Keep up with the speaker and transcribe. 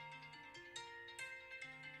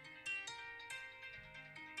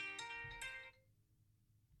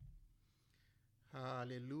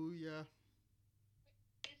Hallelujah.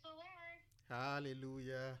 Praise the Lord.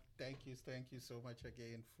 Hallelujah. Thank you so much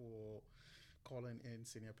again for calling in,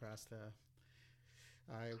 Senior Pastor.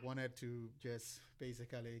 I wanted to just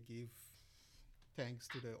basically give thanks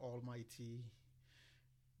to the Almighty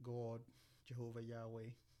God, Jehovah Yahweh.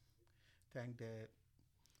 Thank the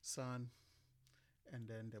Son and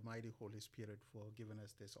then the mighty Holy Spirit for giving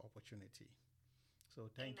us this opportunity. So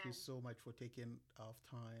thank you Amen. so much for taking off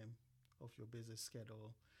time of your busy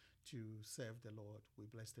schedule to serve the Lord. We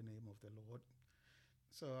bless the name of the Lord.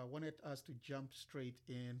 So I wanted us to jump straight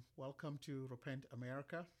in. Welcome to Repent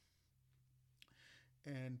America.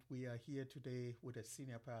 And we are here today with a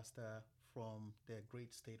senior pastor from the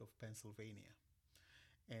great state of Pennsylvania.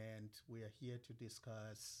 And we are here to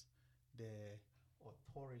discuss the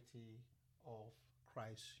authority of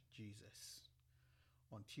Christ Jesus.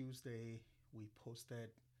 On Tuesday, we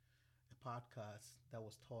posted a podcast that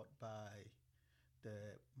was taught by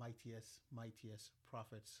the mightiest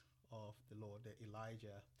prophets of the Lord, the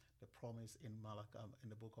Elijah, the promise in in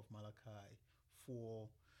the book of Malachi 4,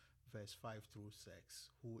 verse 5 through 6,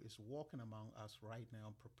 who is walking among us right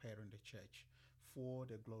now, preparing the church for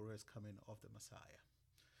the glorious coming of the Messiah.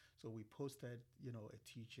 So we posted, a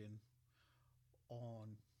teaching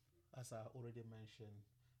on, as I already mentioned,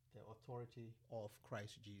 the authority of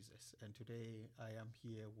Christ Jesus. And today I am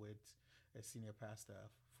here with a senior pastor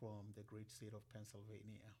from the great state of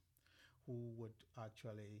Pennsylvania who would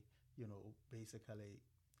actually, basically,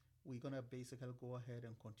 we're going to basically go ahead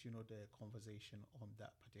and continue the conversation on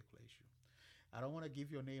that particular issue. I don't want to give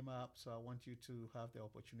your name up, so I want you to have the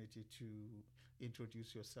opportunity to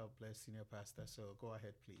introduce yourself, blessed senior pastor. So go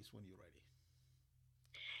ahead, please, when you're ready.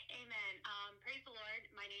 Amen. Praise the Lord.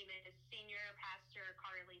 My name is Senior Pastor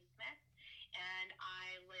Carly Smith, and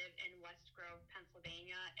I live in West Grove,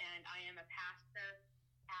 Pennsylvania, and I am a pastor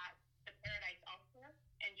at the Paradise Altar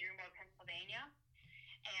in Drumore, Pennsylvania.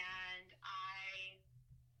 And I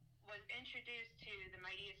was introduced to the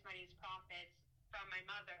mightiest prophets from my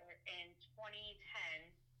mother in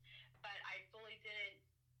 2010, but I fully didn't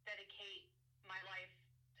dedicate my life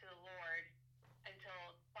to the Lord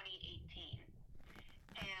until 2018.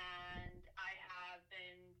 And I have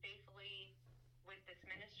been faithfully with this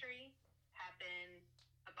ministry, have been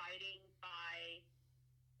abiding by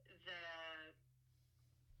the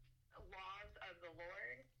laws of the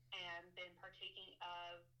Lord, and been partaking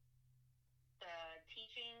of the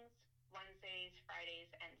teachings Wednesdays,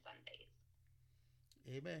 Fridays, and Sundays.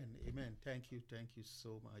 Amen. Thank you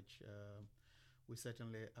so much. We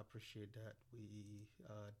certainly appreciate that. We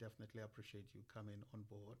definitely appreciate you coming on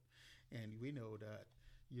board. And we know that,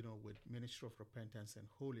 with Ministry of Repentance and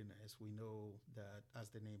Holiness, we know that, as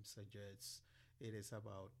the name suggests, it is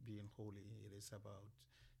about being holy. It is about,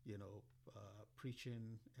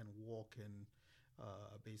 preaching and walking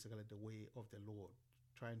basically the way of the Lord,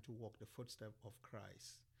 trying to walk the footstep of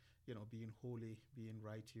Christ. Being holy, being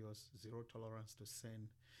righteous, zero tolerance to sin.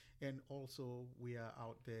 And also, we are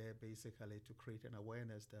out there basically to create an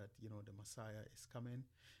awareness that, the Messiah is coming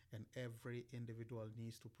and every individual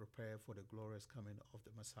needs to prepare for the glorious coming of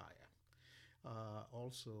the Messiah.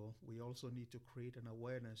 We also need to create an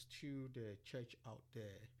awareness to the church out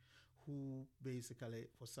there who basically,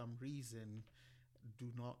 for some reason,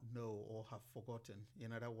 do not know or have forgotten.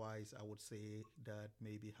 In other words, I would say that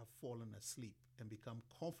maybe have fallen asleep and become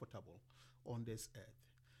comfortable on this earth.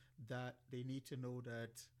 That they need to know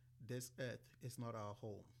that this earth is not our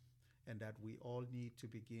home and that we all need to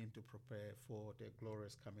begin to prepare for the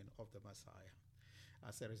glorious coming of the Messiah.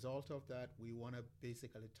 As a result of that, we want to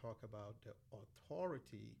basically talk about the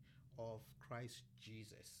authority of Christ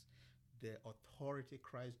Jesus, the authority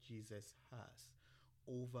Christ Jesus has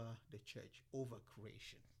over the church, over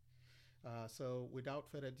creation. So without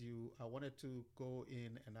further ado, I wanted to go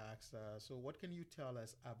in and ask, so what can you tell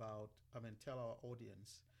us about, tell our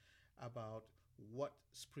audience about what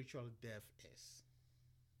spiritual death is?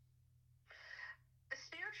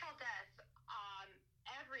 Spiritual death,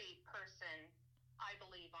 every person, I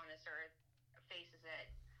believe, on this earth faces it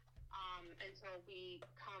until we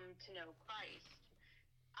come to know Christ.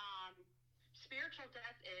 Spiritual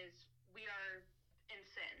death is we are in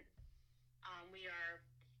sin. We are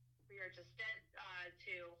just dead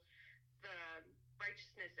to the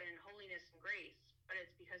righteousness and holiness and grace, but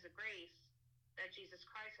it's because of grace that Jesus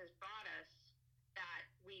Christ has brought us that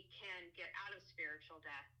we can get out of spiritual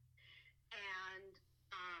death. And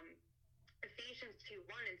Ephesians 2:1,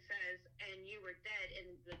 it says, and you were dead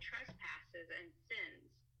in the trespasses and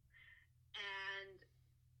sins. And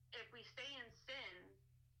if we stay in sin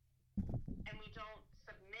and we don't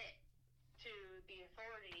submit to the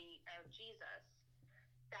authority of Jesus,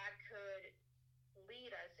 that could lead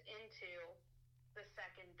into the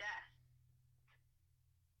second death,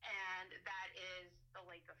 and that is the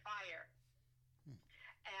lake of fire.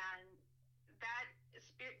 And that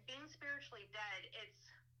being spiritually dead,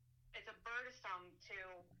 it's a burdensome to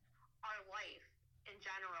our life in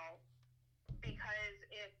general, because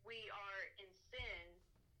if we are in sin,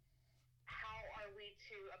 how are we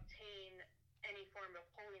to obtain any form of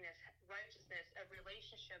holiness, righteousness, a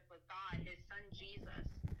relationship with God, His Son Jesus?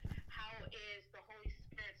 How is the Holy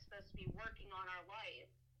Spirit supposed to be working on our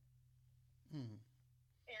life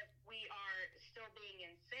if we are still being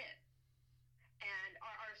in sin? And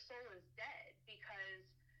our soul is dead, because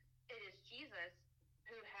it is Jesus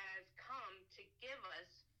who has come to give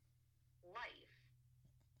us life.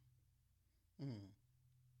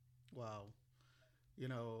 Wow.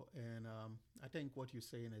 And I think what you're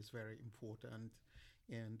saying is very important,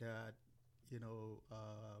 and that,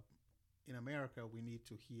 in America, we need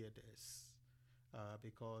to hear this,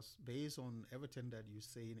 because based on everything that you're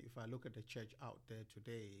saying, if I look at the church out there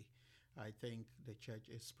today, I think the church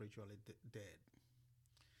is spiritually dead.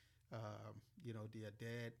 They are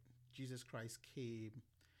dead. Jesus Christ came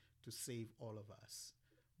to save all of us.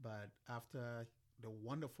 But after the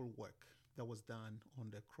wonderful work that was done on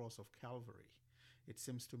the cross of Calvary, it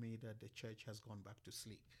seems to me that the church has gone back to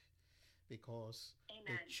sleep, because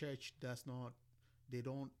Amen. the church they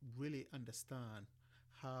don't really understand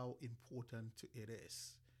how important it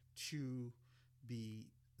is to be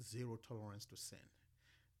zero tolerance to sin.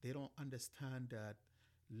 They don't understand that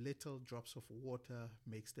little drops of water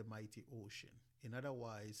makes the mighty ocean. In other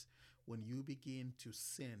words, when you begin to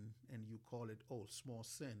sin and you call it, oh, small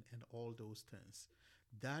sin and all those things,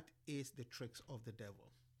 that is the tricks of the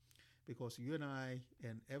devil. Because you and I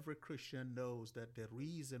and every Christian knows that the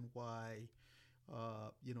reason why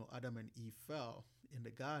Adam and Eve fell in the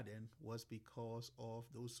garden was because of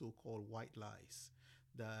those so-called white lies,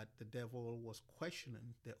 that the devil was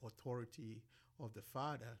questioning the authority of the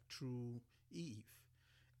Father through Eve.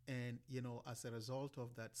 And, as a result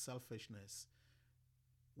of that selfishness,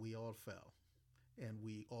 we all fell and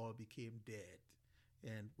we all became dead.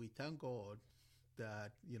 And we thank God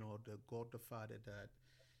that, the God the Father, that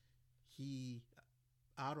He,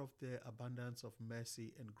 out of the abundance of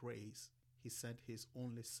mercy and grace, He sent His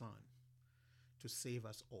only Son to save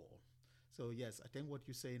us all. So yes, I think what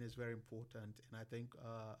you're saying is very important. And I think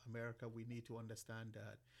America, we need to understand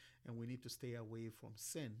that. And we need to stay away from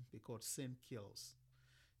sin, because sin kills.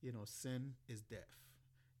 Sin is death.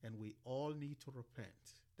 And we all need to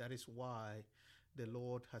repent. That is why the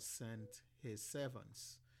Lord has sent His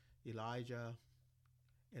servants, Elijah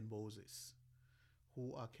and Moses,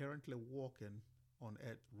 who are currently walking on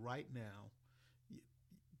earth right now,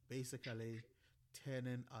 basically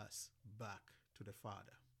turning us back to the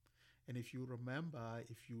Father. And if you remember,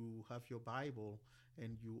 if you have your Bible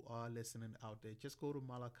and you are listening out there, just go to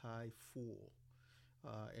Malachi 4.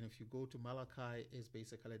 And if you go to Malachi, it's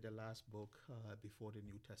basically the last book before the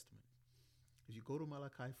New Testament. If you go to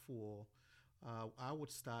Malachi 4, I would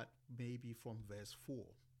start maybe from verse 4.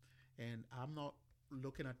 And I'm not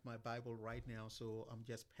looking at my Bible right now, so I'm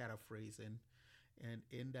just paraphrasing. And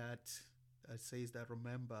in that, it says that,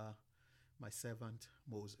 remember my servant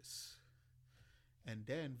Moses. And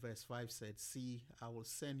then verse 5 said, see, I will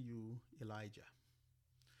send you Elijah,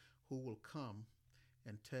 who will come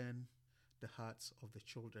and turn the hearts of the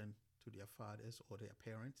children to their fathers or their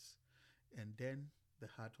parents, and then the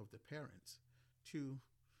heart of the parents to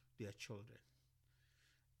their children.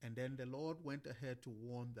 And then the Lord went ahead to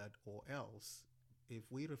warn that, or else, if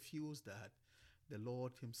we refuse that, the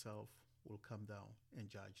Lord Himself will come down and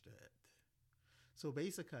judge the earth. So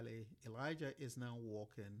basically, Elijah is now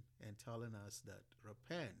walking and telling us that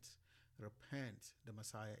repent, the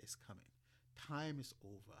Messiah is coming. Time is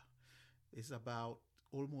over. It's about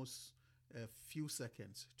almost a few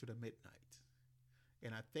seconds to the midnight.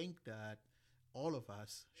 And I think that all of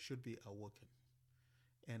us should be awoken,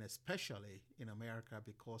 and especially in America,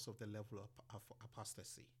 because of the level of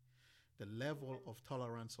apostasy, the level of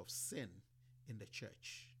tolerance of sin in the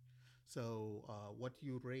church. So what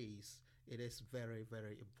you raise, it is very,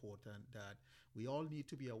 very important that we all need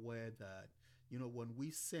to be aware that, when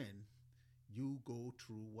we sin, you go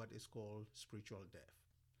through what is called spiritual death.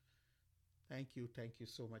 Thank you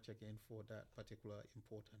so much again for that particular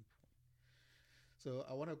important point. So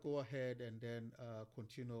I want to go ahead and then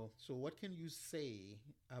continue. So what can you say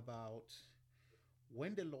about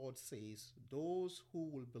when the Lord says those who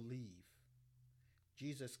will believe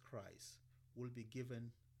Jesus Christ will be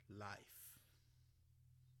given life?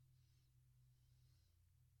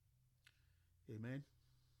 Amen.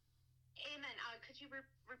 Amen. Could you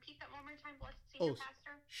repeat that one more time, blessed senior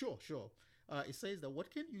pastor? Sure. it says that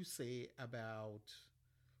what can you say about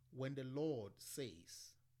when the Lord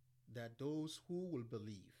says that those who will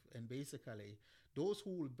believe, and basically those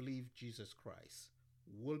who will believe Jesus Christ,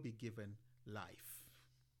 will be given life?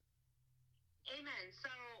 Amen. So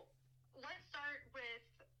let's start with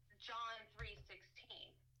John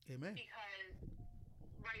 3:16, Amen. because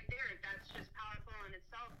right there, that's just powerful in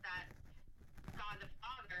itself, that God the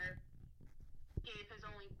Father gave his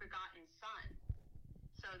only begotten Son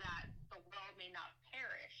so that the world may not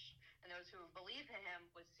perish, and those who believe in him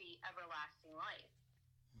would see everlasting life.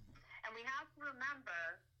 And we have to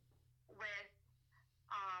remember with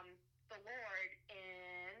the Lord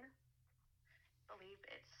in, I believe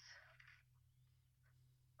it's,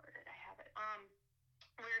 where did I have it?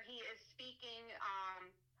 Where he is speaking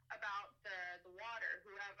about the water.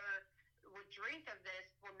 Whoever would drink of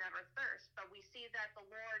this will never thirst. But we see that the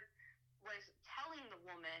Lord was telling the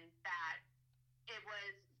woman that it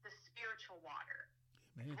was the spiritual water.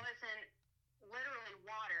 Amen. It wasn't literally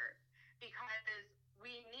water, because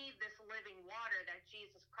we need this living water that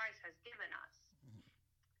Jesus Christ has given us.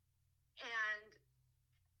 And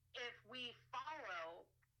if we follow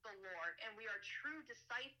the Lord and we are true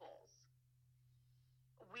disciples,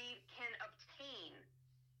 we can obtain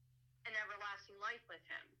an everlasting life with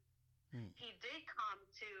him. He did come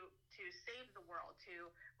to save the world,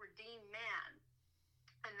 to redeem man.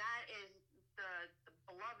 And that is the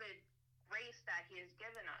beloved grace that he has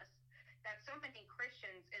given us, that so many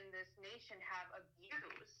Christians in this nation have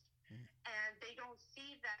abused. And they don't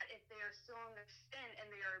see that if they are still in their sin and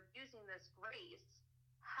they are abusing this grace,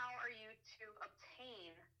 how are you to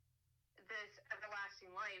obtain this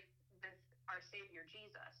everlasting life with our Savior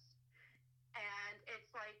Jesus? And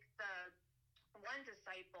it's like the one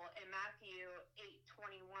disciple in Matthew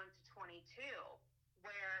 8:21 to 22,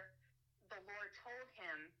 where the Lord told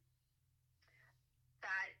him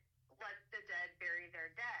that let the dead bury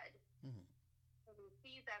their dead. And we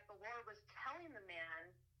see that the Lord was telling the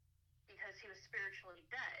man, because he was spiritually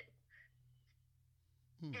dead,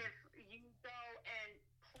 if you go and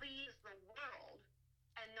please the world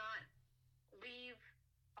and not leave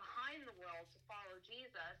behind the world to follow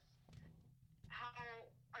Jesus, how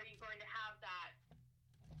are you going to have that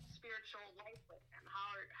spiritual life with him?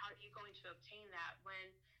 How are you going to obtain that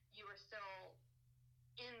when you are still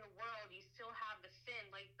in the world? You still have the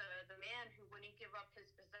sin, like the man who wouldn't give up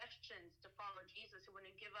his possessions to follow Jesus, who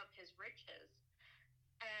wouldn't give up his riches.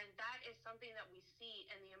 And that is something that we see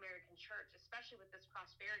in the American church, especially with this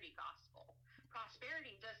prosperity gospel.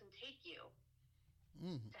 Prosperity doesn't take you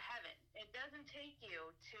to heaven. It doesn't take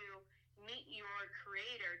you to meet your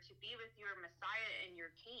creator, to be with your Messiah and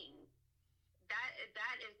your King.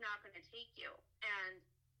 That is not going to take you. And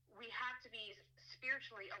we have to be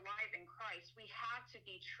spiritually alive in Christ. We have to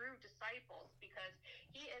be true disciples, because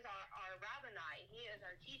he is our rabboni. He is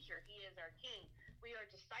our teacher. He is our King. We are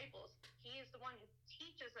disciples. He is the one who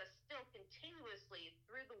teaches us still continuously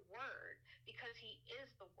through the Word, because he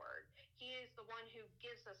is the Word. He is the one who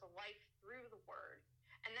gives us a life through the Word.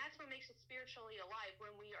 And that's what makes us spiritually alive,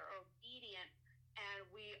 when we are obedient and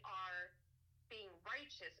we are being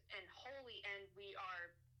righteous and holy, and we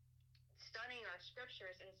are studying our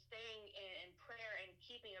scriptures and staying in prayer and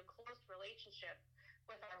keeping a close relationship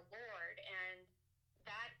with our Lord. And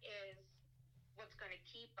that is what's going to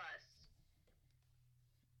keep us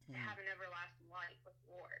to have an everlasting life with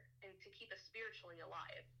the Lord, and to keep us spiritually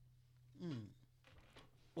alive.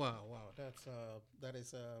 Wow, that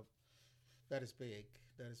is big.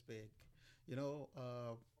 That is big. You know,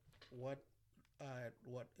 what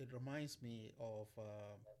it reminds me of,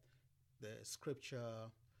 the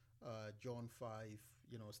scripture, John 5.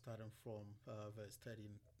 You know, starting from verse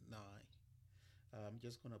 39. I'm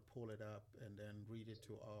just gonna pull it up and then read it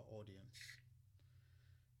to our audience.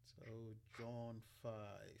 So John 5.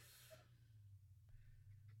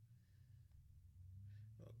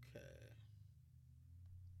 Okay.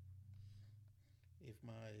 If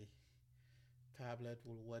my tablet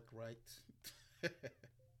will work right.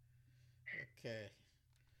 Okay.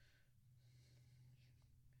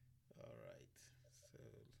 All right. So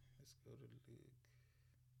let's go to Luke.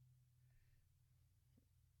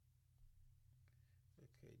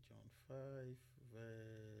 Okay, John 5,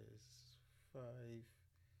 verse 5.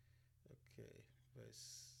 Okay, verse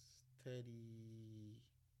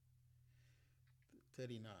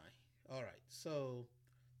 39. All right. So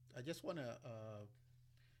I just want to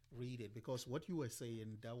read it, because what you were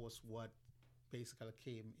saying, that was what basically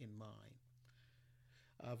came in mind.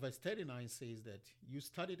 Verse 39 says that you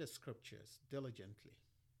study the scriptures diligently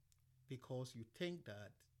because you think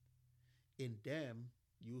that in them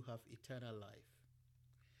you have eternal life.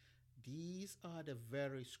 These are the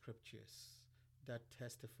very scriptures that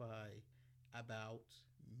testify about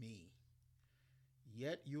me.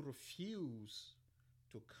 Yet you refuse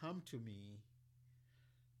to come to me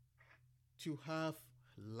to have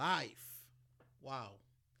life. Wow.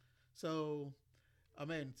 So, I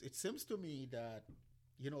mean, it seems to me that,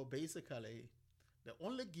 basically, the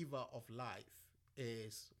only giver of life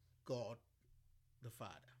is God the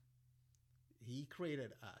Father. He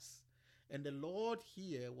created us. And the Lord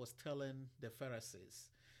here was telling the Pharisees,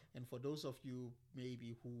 and for those of you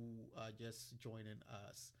maybe who are just joining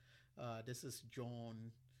us, this is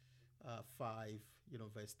John 5,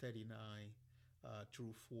 verse 39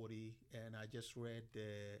 through 40, and I just read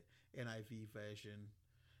the NIV version.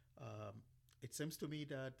 Um, it seems to me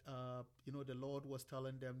that, the Lord was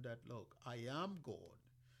telling them that, look, I am God.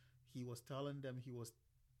 He was telling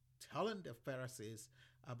the Pharisees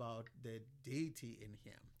about the deity in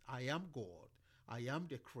him. I am God. I am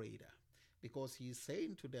the creator. Because he's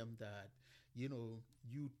saying to them that,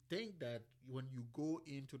 you think that when you go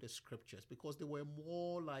into the scriptures, because they were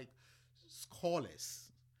more like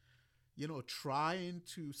scholars, trying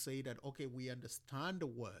to say that, okay, we understand the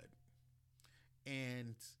word.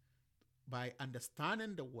 And by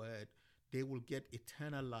understanding the word, they will get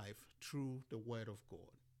eternal life through the word of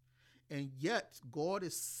God. And yet, God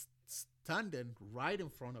is standing right in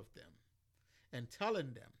front of them and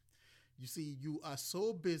telling them, you see, you are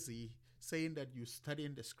so busy saying that you're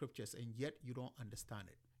studying the scriptures and yet you don't understand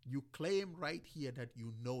it. You claim right here that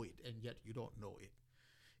you know it and yet you don't know it.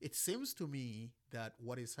 It seems to me that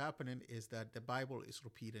what is happening is that the Bible is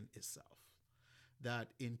repeating itself. That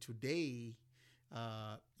in today,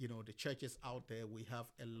 the churches out there, we have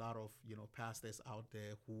a lot of, pastors out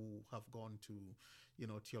there who have gone to,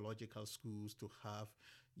 theological schools to have,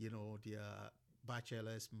 their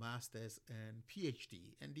bachelor's, master's, and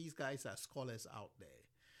PhD. And these guys are scholars out there.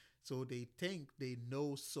 So they think they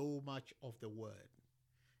know so much of the word.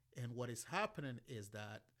 And what is happening is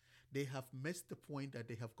that they have missed the point that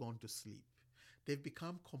they have gone to sleep. They've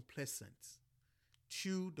become complacent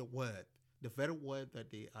to the word, the very word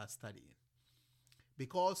that they are studying.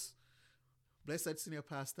 Because, blessed Senior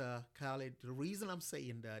Pastor Khalid, the reason I'm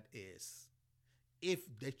saying that is, if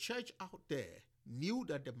the church out there knew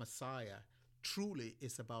that the Messiah truly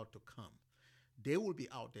is about to come, they will be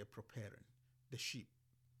out there preparing the sheep.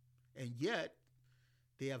 And yet,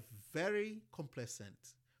 they are very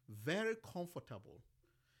complacent, very comfortable,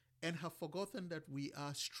 and have forgotten that we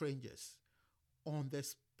are strangers on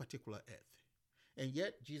this particular earth. And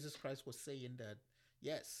yet, Jesus Christ was saying that,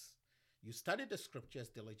 yes, you study the scriptures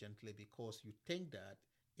diligently because you think that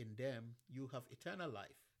in them you have eternal life.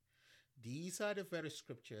 These are the very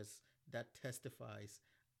scriptures that testifies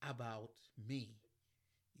about me.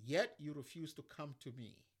 Yet you refuse to come to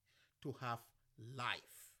me to have life.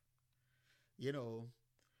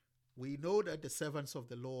 We know that the servants of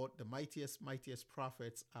the Lord, the mightiest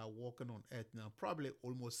prophets, are walking on earth now, probably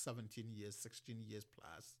almost 17 years, 16 years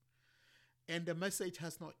plus. And the message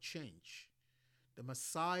has not changed. The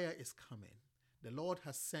Messiah is coming. The Lord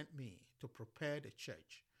has sent me to prepare the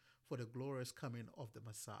church for the glorious coming of the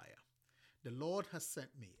Messiah. The Lord has sent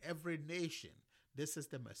me. Every nation, this is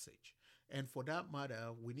the message. And for that matter,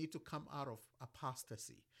 we need to come out of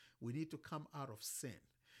apostasy. We need to come out of sin.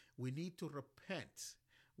 We need to repent.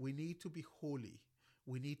 We need to be holy.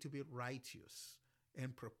 We need to be righteous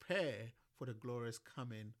and prepare for the glorious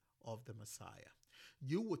coming of the Messiah.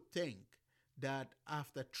 You would think that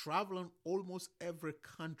after traveling almost every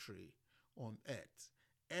country on earth,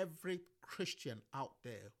 every Christian out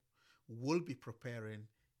there will be preparing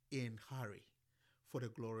in hurry for the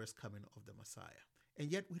glorious coming of the Messiah.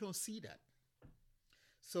 And yet we don't see that.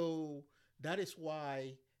 So that is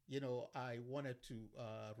why, I wanted to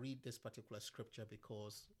read this particular scripture,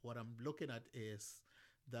 because what I'm looking at is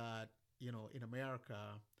that, in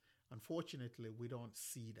America, unfortunately, we don't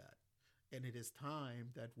see that. And it is time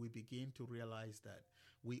that we begin to realize that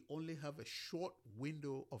we only have a short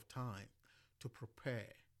window of time to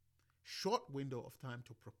prepare,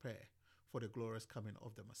 for the glorious coming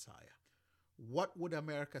of the Messiah. What would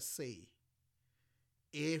America say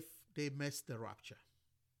if they missed the rapture?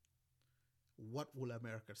 What will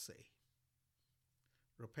America say?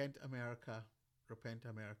 Repent, America,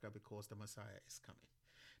 because the Messiah is coming.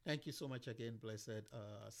 Thank you so much again, blessed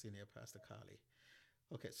Senior Pastor Carly.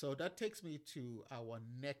 Okay, so that takes me to our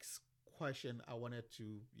next question I wanted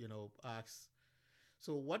to, ask.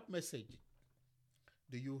 So what message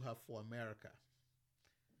do you have for America?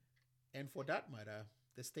 And for that matter,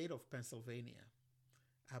 the state of Pennsylvania,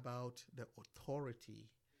 about the authority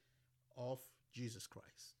of Jesus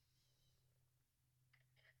Christ?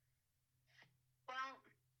 Well,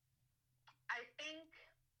 I think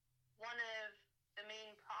one of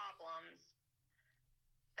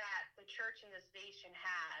church in this nation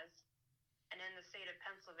has, and in the state of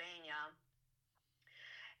Pennsylvania,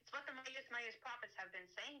 it's what the mightiest prophets have been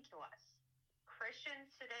saying to us.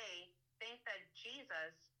 Christians today think that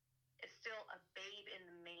Jesus is still a babe in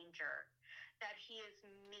the manger, that he is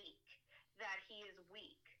meek, that he is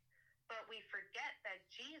weak. But we forget that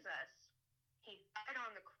Jesus, he died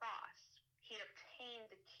on the cross. He obtained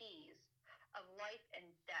the keys of life and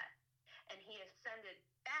death, and he ascended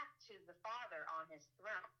back to the Father on his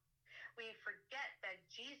throne. We forget that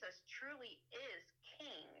Jesus truly is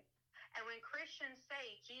king. And when Christians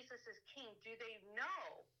say Jesus is king, do they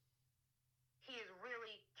know he is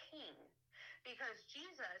really king? Because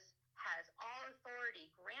Jesus has all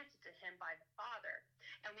authority granted to him by the Father.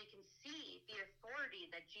 And we can see the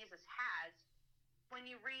authority that Jesus has when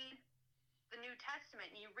you read the New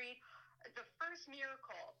Testament. You read the first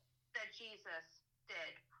miracle that Jesus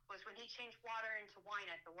did was when he changed water into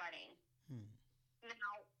wine at the wedding.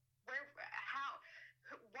 Now,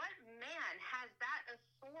 what man has that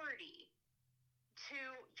authority to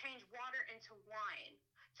change water into wine,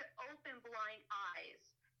 to open blind eyes,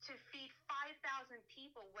 to feed 5,000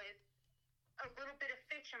 people with a little bit of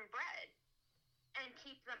fish and bread and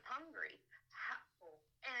keep them hungry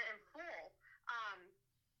and full?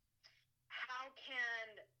 How can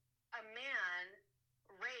a man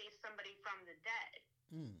raise somebody from the dead?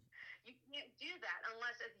 You can't do that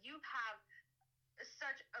unless if you have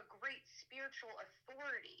such a great spiritual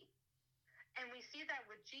authority. And we see that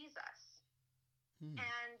with Jesus.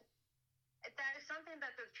 And that is something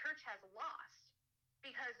that the church has lost,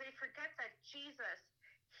 because they forget that Jesus,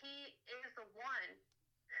 he is the one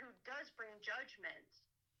who does bring judgment.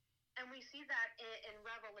 And we see that in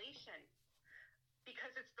Revelation,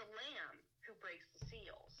 because it's the Lamb who breaks the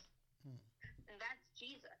seals. And that's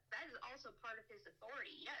Jesus. That is also part of his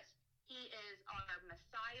authority. Yes, he is our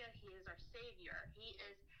Messiah. He is our Savior.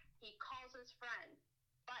 He calls us friend,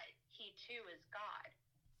 but he too is God.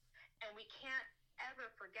 And we can't ever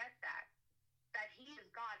forget that he is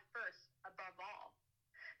God first above all,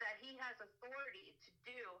 that he has authority to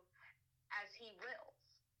do as he wills,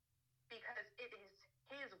 because it is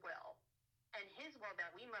his will and his will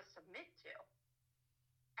that we must submit to.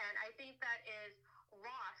 And I think that is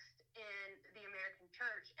lost in the American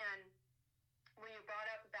church. And when you brought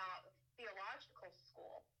up about theological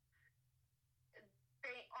school,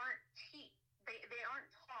 they aren't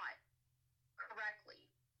taught correctly.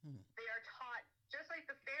 They are taught just like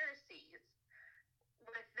the Pharisees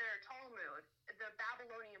with their Talmud, the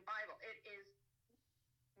Babylonian Bible. It is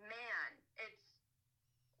man. It's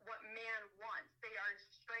what man wants. They are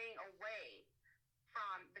straying away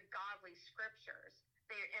from the godly scriptures.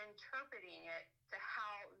 They're interpreting it to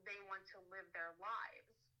how they want to live their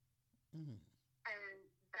lives. And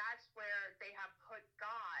that's where they have put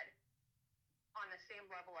God on the same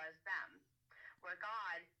level as them, where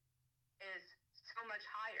God is so much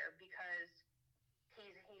higher because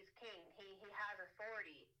he's king. He has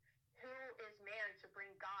authority. Who is man to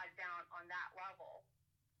bring God down on that level?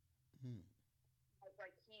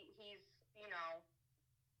 Like he's he's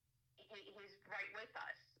right with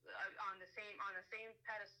us on the same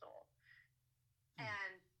pedestal.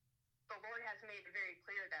 And the Lord has made it very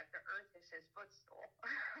clear that the earth is his footstool.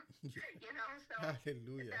 So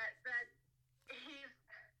Hallelujah. that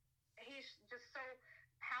he's just so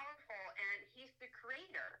powerful, and he's the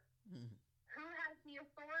creator. Who has the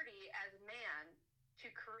authority as man to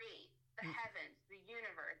create the heavens, the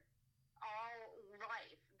universe, all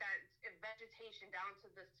life, that's vegetation down to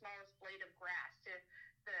the smallest blade of grass, to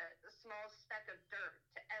the smallest speck of dirt,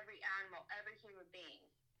 to every animal, every human being?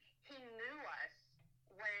 He knew us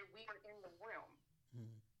when we were in the womb.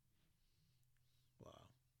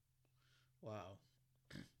 Wow.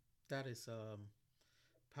 That is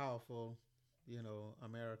powerful.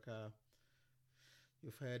 America,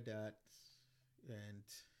 you've heard that. And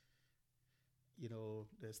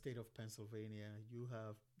the state of Pennsylvania, you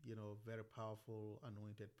have very powerful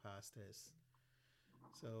anointed pastors.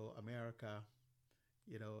 So America,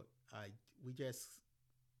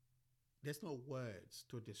 there's no words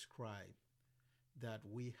to describe that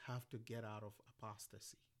we have to get out of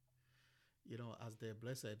apostasy. As the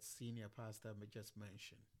blessed senior pastor just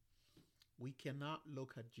mentioned, we cannot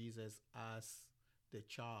look at Jesus as the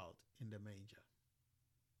child in the manger.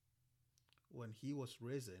 When he was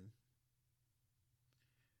risen,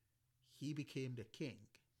 he became the king,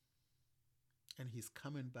 and he's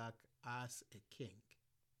coming back as a king.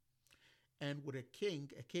 And with a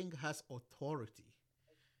king has authority.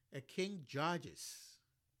 A king judges,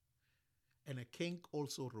 and a king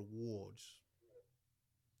also rewards.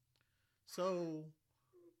 So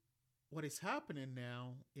what is happening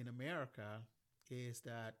now in America is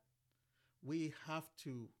that we have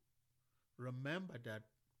to remember that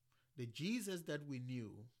the Jesus that we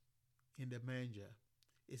knew in the manger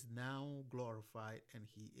is now glorified and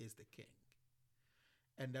he is the king.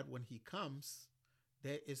 And that when he comes,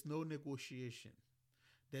 there is no negotiation,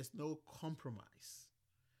 there's no compromise.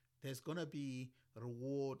 There's going to be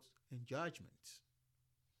reward and judgment.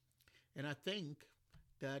 And I think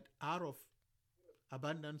that out of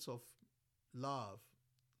abundance of love,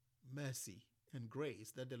 mercy, and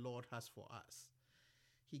grace that the Lord has for us,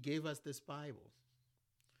 he gave us this Bible.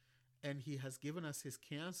 And he has given us his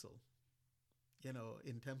counsel,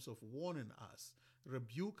 in terms of warning us,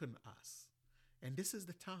 rebuking us. And this is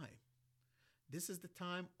the time. This is the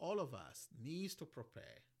time all of us needs to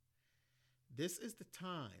prepare. This is the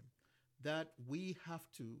time that we have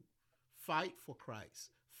to fight for Christ,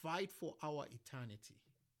 fight for our eternity.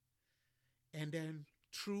 And then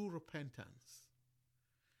true repentance.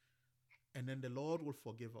 And then the Lord will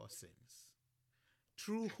forgive our sins.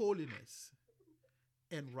 True holiness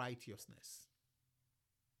and righteousness.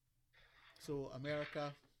 So,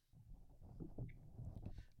 America,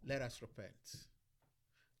 let us repent.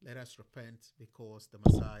 Let us repent because the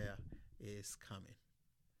Messiah is coming.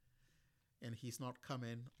 And he's not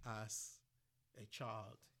coming as a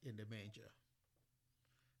child in the manger.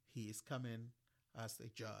 He is coming as a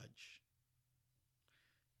judge.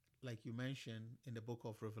 Like you mentioned in the book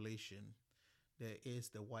of Revelation, there is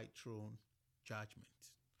the white throne judgment.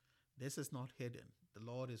 This is not hidden. The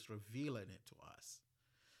Lord is revealing it to us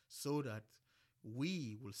so that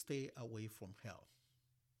we will stay away from hell.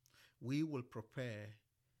 We will prepare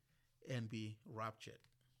and be raptured.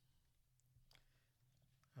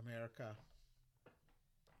 America,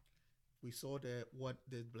 we saw what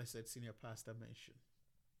the blessed senior pastor mentioned.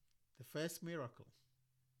 The first miracle,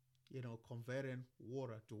 converting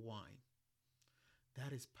water to wine.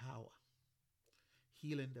 That is power.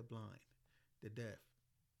 Healing the blind, the deaf,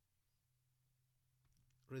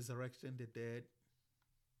 resurrecting the dead,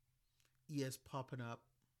 ears popping up,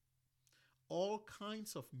 all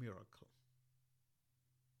kinds of miracle.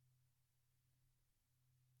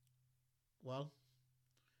 Well,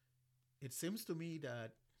 it seems to me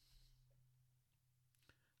that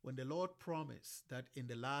when the Lord promised that in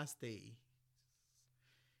the last day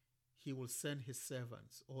he will send his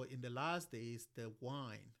servants, or in the last days the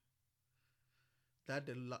wine, that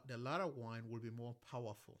the latter wine will be more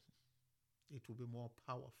powerful. It will be more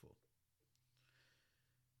powerful.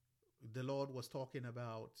 The Lord was talking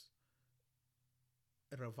about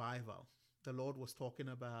a revival. The Lord was talking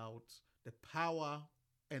about the power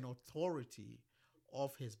and authority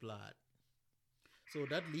of his blood. So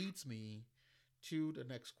that leads me to the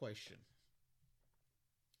next question.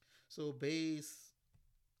 So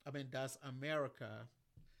does America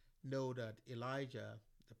know that Elijah,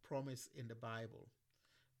 the promise in the Bible,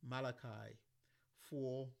 Malachi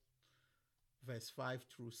 4, verse 5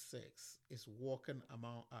 through 6, is walking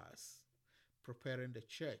among us, preparing the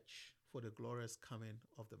church for the glorious coming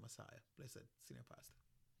of the Messiah? Blessed Senior Pastor.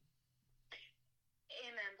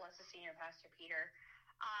 Amen, blessed Senior Pastor Peter.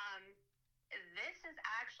 This is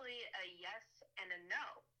actually a yes and a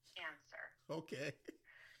no answer. Okay.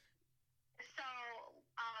 So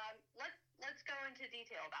let's go into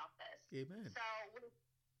detail about this. Amen. So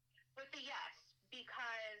with the yes,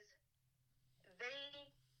 because they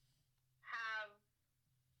have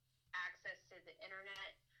access to the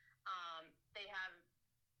internet. They have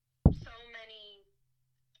so many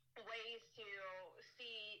ways to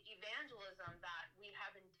see evangelism that we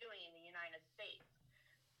have been doing in the United States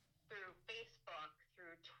through Facebook,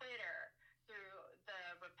 through Twitter, through the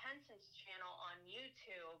Repentance channel on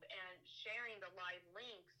YouTube, and sharing the live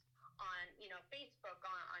links on Facebook,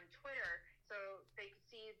 on Twitter, so they can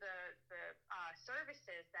see the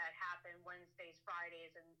services that happen Wednesdays,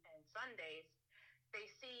 Fridays, and Sundays. They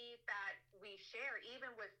see that we share,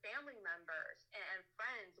 even with family members and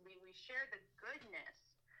friends, we share the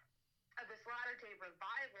goodness of this latter-day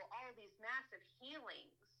revival, all of these massive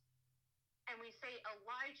healings. And we say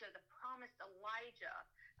Elijah, the promised Elijah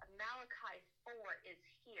of Malachi 4 is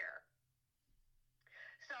here.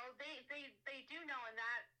 So they do know in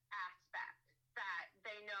that aspect that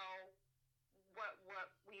they know what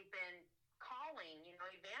we've been calling,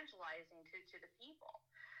 evangelizing to the people.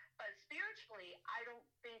 But spiritually, I don't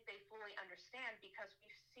think they fully understand, because we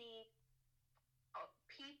see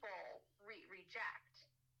people reject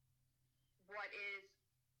what is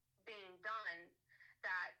being done,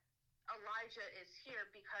 that Elijah is here,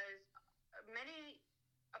 because many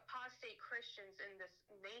apostate Christians in this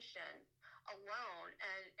nation alone,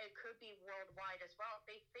 and it could be worldwide as well,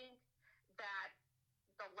 they think that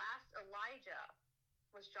the last Elijah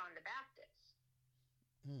was John the Baptist.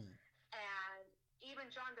 And even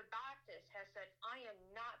John the Baptist has said, I am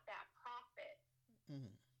not that prophet.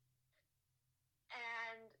 Mm.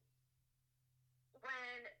 And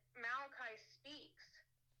when Malachi speaks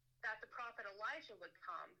that the prophet Elijah would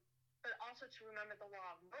come, but also to remember the law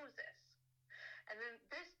of Moses. And then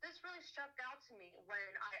this really struck out to me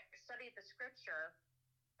when I studied the scripture,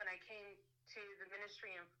 when I came to the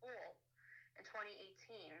ministry in full in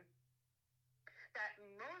 2018, that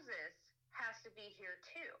Moses has to be here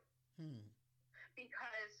too. Mm.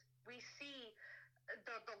 Because we see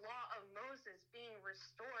the law of Moses being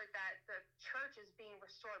restored, that the church is being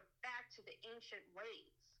restored back to the ancient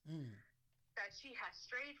ways Mm. that she has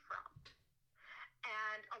strayed from.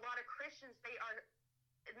 And a lot of Christians, they are,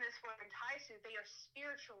 in this what I'm tied to, they are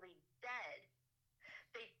spiritually dead.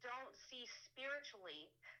 They don't see spiritually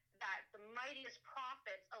that the mightiest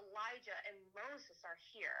prophets, Elijah and Moses, are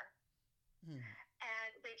here. Mm.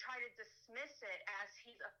 And they try to dismiss it as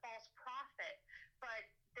he's a false prophet. But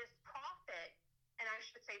this prophet, and I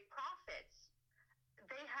should say prophets,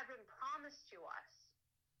 they have been promised to us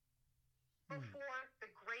before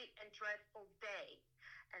the great and dreadful day.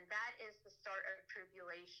 And that is the start of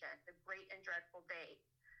tribulation, the great and dreadful day.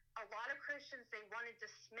 A lot of Christians, they want to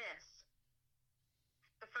dismiss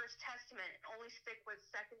the First Testament and only stick with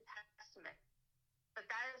Second Testament. But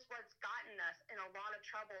that is what's gotten us in a lot of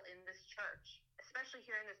trouble in this church, especially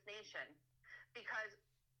here in this nation, because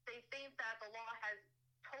they think that the law has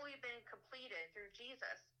totally been completed through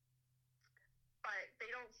Jesus, but they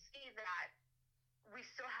don't see that we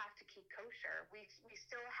still have to keep kosher. We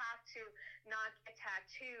still have to not get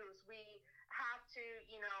tattoos. We have to,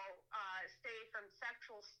 stay from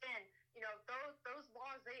sexual sin. Those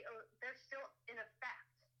laws, they're still in effect.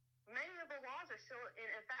 Many of the laws are still in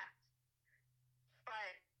effect.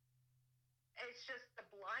 But it's just the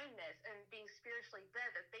blindness and being spiritually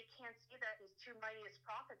dead that they can't see that these two mightiest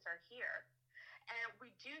prophets are here. And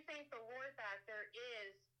we do thank the Lord that there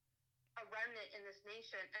is a remnant in this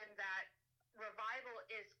nation and that revival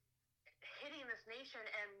is hitting this nation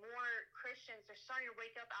and more Christians are starting to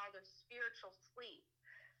wake up out of their spiritual sleep.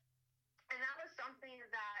 And that was something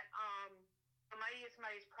that the mightiest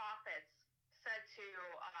prophets said to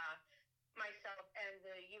myself and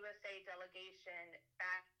the USA delegation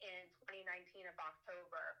back in 2019 of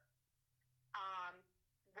October,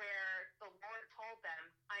 where the Lord told them,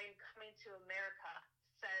 I am coming to America,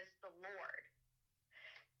 says the Lord.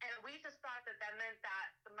 And we just thought that meant that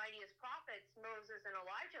the mightiest prophets, Moses and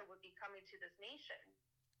Elijah, would be coming to this nation.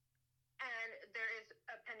 And there is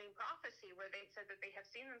a pending prophecy where they said that they have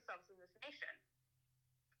seen themselves in this nation.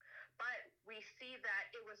 But we see that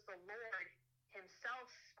it was the Lord himself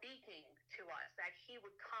speaking to us, that he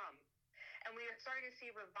would come. And we are starting to see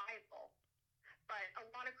revival. But a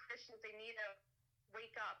lot of Christians, they need to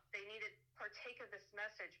wake up. They need to partake of this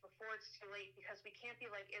message before it's too late, because we can't be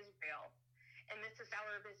like Israel and miss this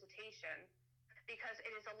hour of visitation, because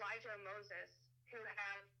it is Elijah and Moses who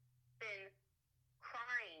have been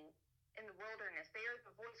crying in the wilderness. They are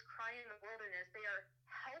the voice crying in the wilderness. They are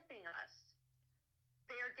helping us.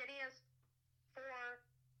 They are getting us for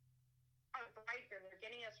our bridegroom. They're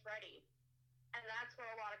getting us ready. And that's what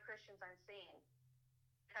a lot of Christians I'm seeing.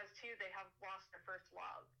 Because, too, they have lost their first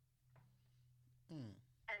love. Mm.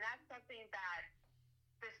 And that's something that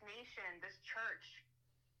this nation, this church,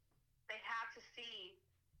 they have to see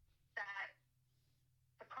that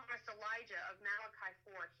the promised Elijah of Malachi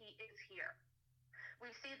 4, he is here.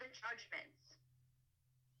 We see the judgments.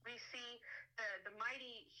 We see the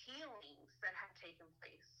mighty healings that have taken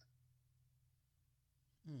place.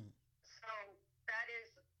 Mm. So that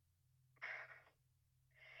is,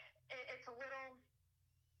 it's a little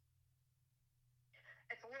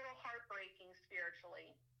heartbreaking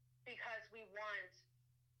spiritually, because we want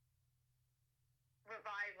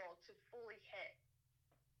revival to fully hit.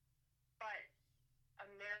 But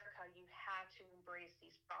America, you have to embrace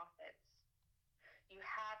these prophets. You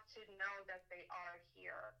have to know that they are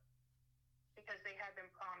here, because they have been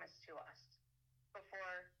promised to us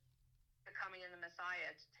before the coming of the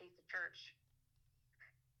Messiah to take the church.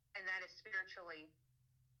 And that is spiritually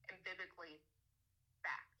and biblically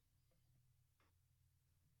backed.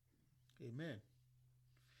 Amen.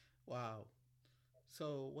 Wow.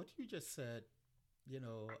 So what you just said,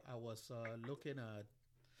 I was looking at,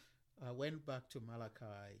 I went back to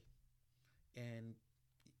Malachi, and,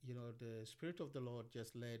 the Spirit of the Lord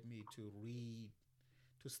just led me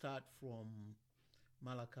to start from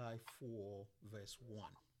Malachi 4, verse 1.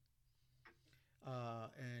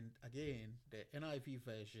 And again, the NIV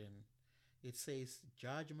version, it says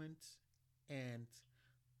judgment and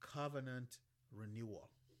covenant renewal.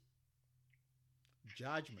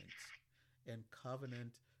 Judgment and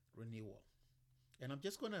covenant renewal. And I'm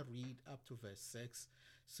just going to read up to verse 6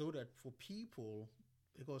 so that for people,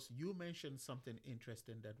 because you mentioned something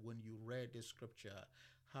interesting that when you read the scripture,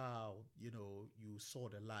 how, you saw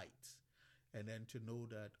the light. And then to know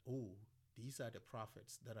that, oh, these are the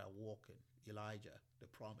prophets that are walking, Elijah, the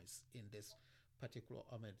promise in this particular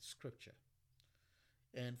scripture.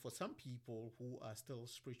 And for some people who are still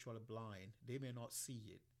spiritually blind, they may not see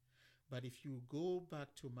it. But if you go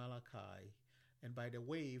back to Malachi, and by the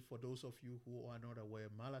way, for those of you who are not aware,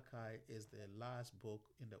 Malachi is the last book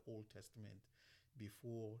in the Old Testament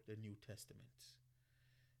before the New Testament.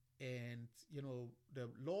 And, the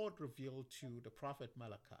Lord revealed to the prophet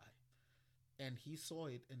Malachi, and he saw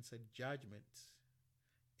it and said judgment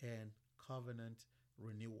and covenant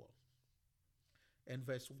renewal. And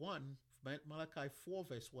verse 1, Malachi 4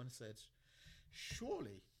 verse 1 says,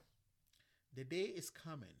 surely the day is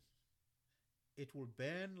coming, it will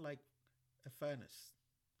burn like a furnace.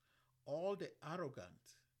 All the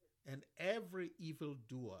arrogant and every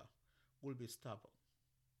evildoer will be stubble.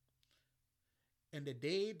 And the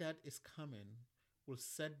day that is coming will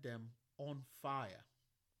set them on fire,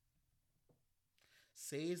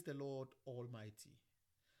 says the Lord Almighty.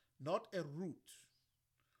 Not a root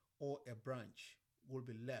or a branch will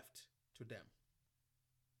be left to them.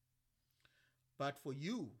 But for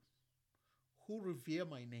you who revere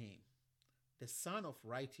my name, the Son of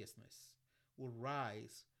Righteousness will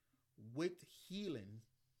rise with healing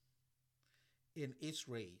in its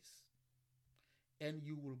rays, and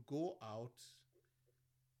you will go out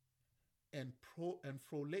and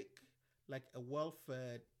frolic like a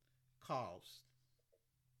well-fed calves.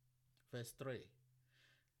 Verse 3.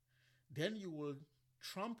 Then you will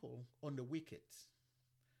trample on the wicked.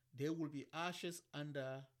 There will be ashes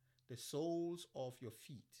under the soles of your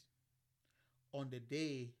feet on the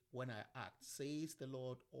day when I act, says the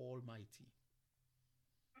Lord Almighty.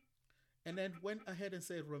 And then went ahead and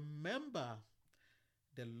said, remember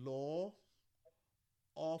the law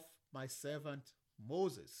of my servant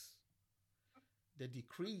Moses, the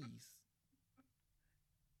decrees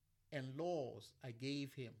and laws I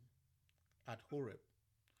gave him at Horeb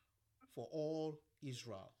for all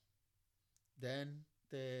Israel. Then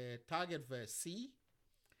the target verse C,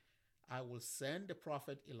 I will send the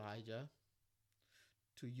prophet Elijah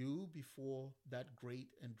to you before that great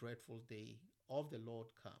and dreadful day of the Lord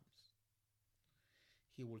comes.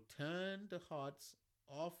 He will turn the hearts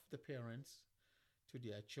of the parents to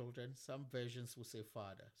their children. Some versions will say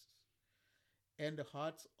fathers. And the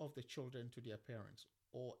hearts of the children to their parents.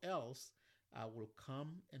 Or else I will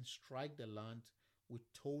come and strike the land with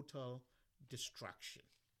total destruction.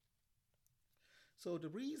 So the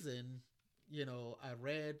reason, I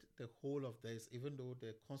read the whole of this, even though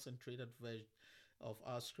the concentrated version of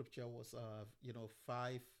our scripture was,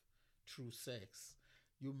 5 through 6,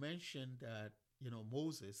 you mentioned that,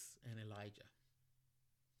 Moses and Elijah.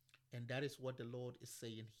 And that is what the Lord is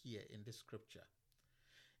saying here in this scripture.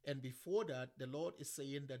 And before that, the Lord is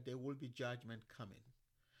saying that there will be judgment coming.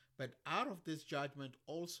 But out of this judgment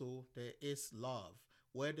also there is love,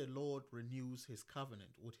 where the Lord renews his covenant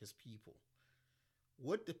with his people.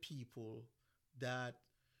 With the people that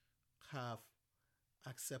have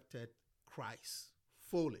accepted Christ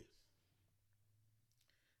fully.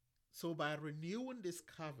 So by renewing this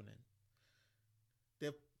covenant,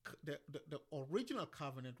 the original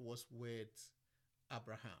covenant was with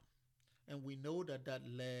Abraham. And we know that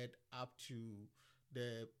led up to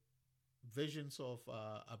the visions of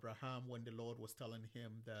Abraham when the Lord was telling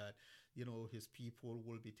him that, his people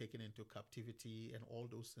will be taken into captivity and all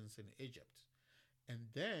those things in Egypt. And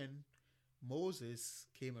then Moses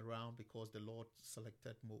came around because the Lord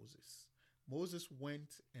selected Moses. Moses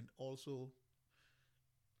went and also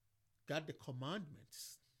got the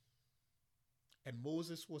commandments. And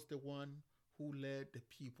Moses was the one who led the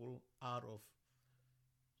people out of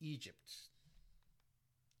Egypt.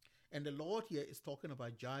 And the Lord here is talking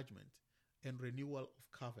about judgment and renewal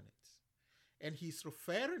of covenants. And he's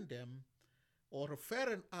referring them, or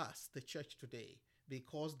referring us, the church today,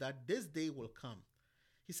 because that this day will come.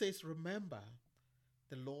 He says, remember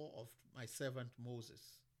the law of my servant Moses,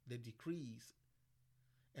 the decrees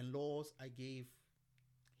and laws I gave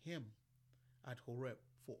him at Horeb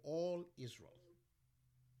for all Israel.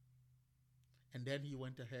 And then he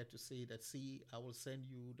went ahead to say that, see, I will send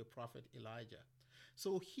you the prophet Elijah.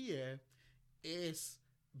 So here is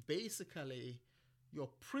basically your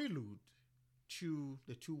prelude to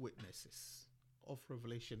the two witnesses of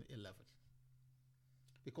Revelation 11.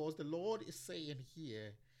 Because the Lord is saying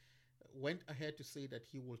here, went ahead to say that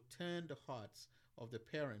he will turn the hearts of the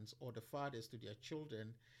parents or the fathers to their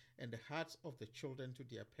children, and the hearts of the children to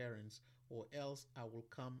their parents, or else I will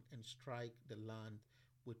come and strike the land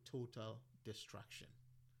with total destruction.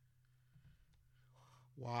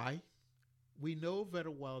 Why? We know very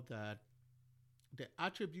well that the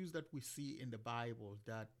attributes that we see in the Bible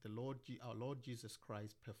that our Lord Jesus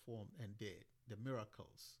Christ performed and did, the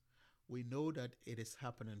miracles, we know that it is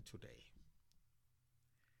happening today.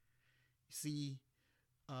 See,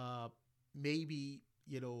 maybe,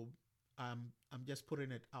 I'm just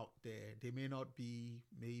putting it out there. There may not be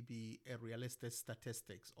maybe a realistic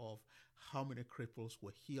statistics of how many cripples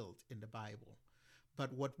were healed in the Bible.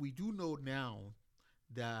 But what we do know now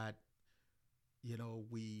that,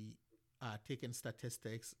 we are taking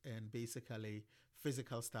statistics and basically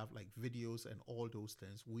physical stuff like videos and all those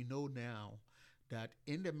things, we know now that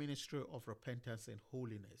in the ministry of repentance and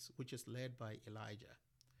holiness, which is led by Elijah,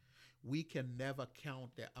 we can never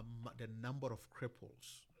count the number of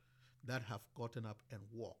cripples that have gotten up and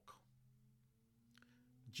walk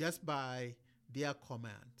just by their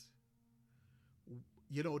command.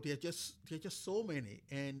 They're just so many,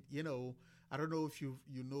 and I don't know if you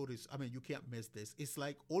notice. I mean, you can't miss this. It's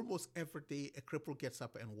like almost every day a cripple gets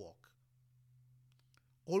up and walk.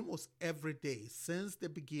 Almost every day since the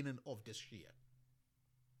beginning of this year.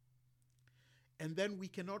 And then we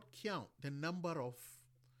cannot count the number of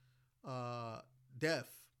deaf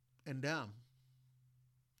and dumb,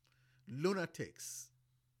 lunatics.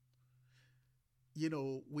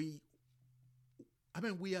 We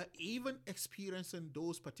are even experiencing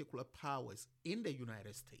those particular powers in the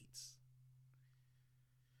United States,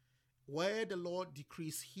 where the Lord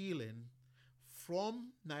decrees healing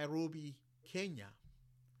from Nairobi, Kenya,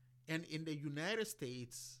 and in the United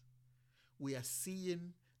States, we are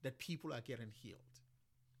seeing that people are getting healed.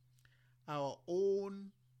 Our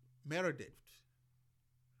own Meredith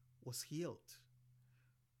was healed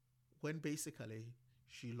when basically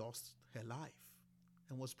she lost her life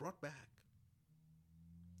and was brought back.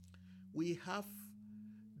 We have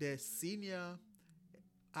the senior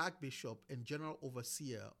Archbishop and General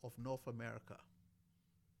Overseer of North America.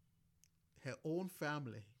 His own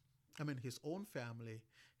family,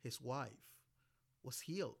 his wife, was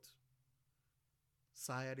healed.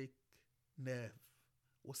 Sciatic nerve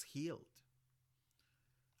was healed.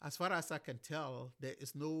 As far as I can tell, there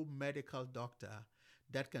is no medical doctor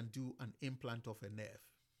that can do an implant of a nerve.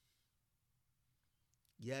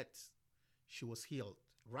 Yet, she was healed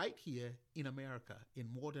right here in America, in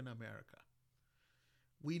modern America.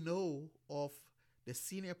 We know of the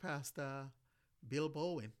senior pastor, Bill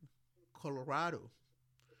Bowen, Colorado,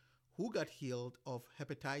 who got healed of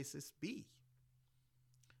hepatitis B.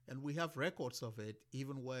 And we have records of it,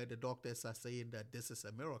 even where the doctors are saying that this is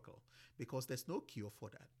a miracle, because there's no cure for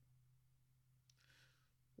that.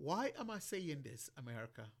 Why am I saying this,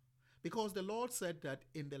 America? Because the Lord said that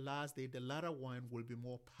in the last day, the latter wine will be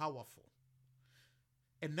more powerful.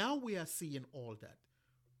 And now we are seeing all that.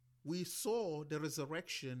 We saw the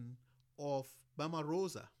resurrection of Mama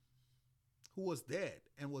Rosa, who was dead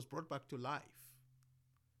and was brought back to life.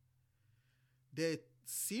 The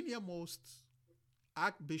senior-most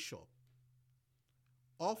Archbishop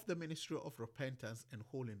of the Ministry of Repentance and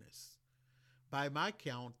Holiness, by my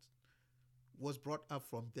count, was brought up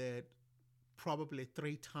from dead probably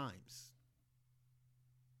 3 times.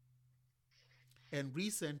 And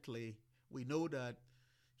recently, we know that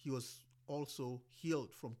he was also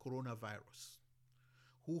healed from coronavirus,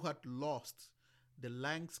 who had lost the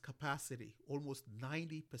lungs capacity almost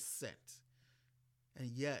 90%.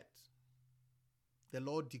 And yet, the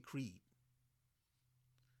Lord decreed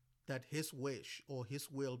that his wish or his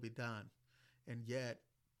will be done. And yet,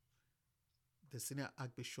 the senior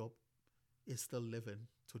Archbishop is still living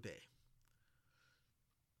today.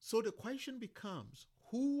 So the question becomes,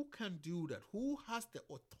 who can do that? Who has the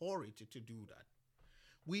authority to do that?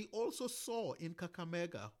 We also saw in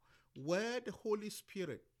Kakamega where the Holy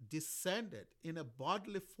Spirit descended in a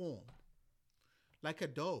bodily form, like a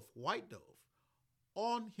dove, white dove,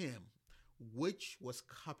 on him, which was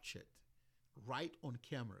captured right on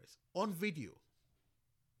cameras, on video.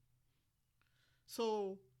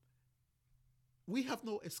 So we have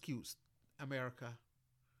no excuse, America.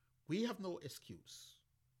 We have no excuse.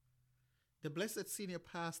 The blessed senior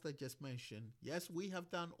pastor just mentioned, yes, we have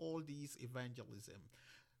done all these evangelism,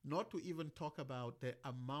 not to even talk about the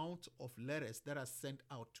amount of letters that are sent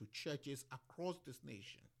out to churches across this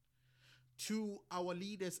nation, to our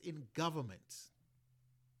leaders in government.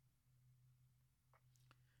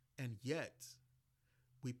 And yet,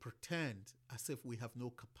 we pretend as if we have no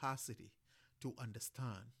capacity to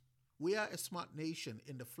understand. We are a smart nation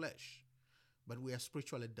in the flesh, but we are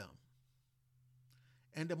spiritually dumb.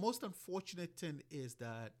 And the most unfortunate thing is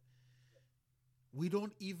that We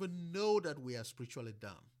don't even know that we are spiritually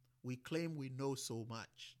dumb. We claim we know so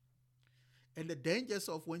much. And the dangers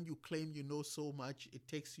of when you claim you know so much, it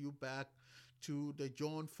takes you back to the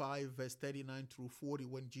John 5, verse 39 through 40,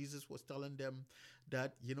 when Jesus was telling them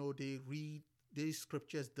that, they read these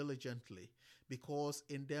scriptures diligently because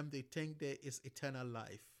in them they think there is eternal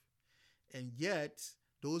life. And yet,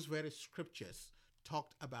 those very scriptures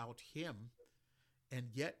talked about him, and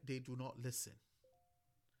yet they do not listen.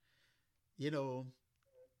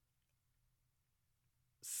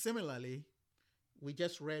 Similarly, we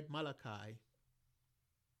just read Malachi,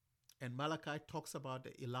 and Malachi talks about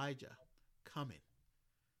the Elijah coming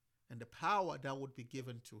and the power that would be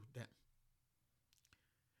given to them.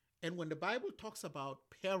 And when the Bible talks about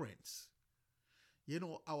parents,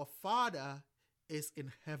 our Father is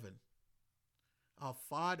in heaven. Our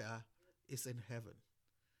Father is in heaven.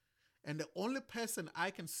 And the only person I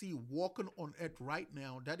can see walking on earth right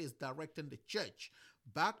now that is directing the church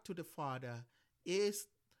back to the Father is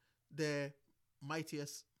the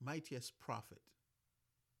mightiest prophet.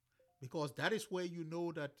 Because that is where you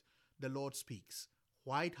know that the Lord speaks.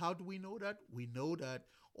 Why? How do we know that? We know that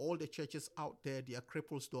all the churches out there, their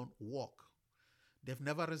cripples don't walk. They've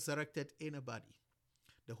never resurrected anybody.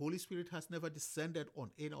 The Holy Spirit has never descended on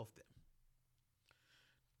any of them.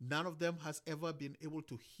 None of them has ever been able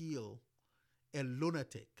to heal a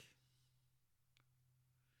lunatic.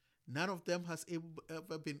 None of them has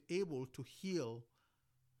ever been able to heal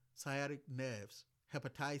sciatic nerves,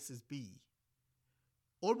 hepatitis B,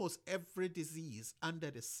 almost every disease under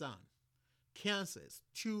the sun, cancers,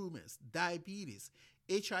 tumors, diabetes,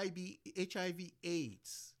 HIV,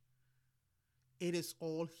 AIDS. It is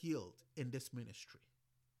all healed in this ministry.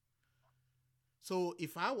 So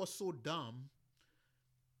if I was so dumb,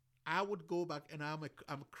 I would go back, and I'm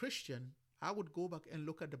a Christian, I would go back and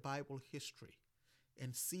look at the Bible history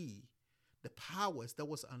and see the powers that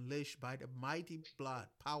was unleashed by the mighty blood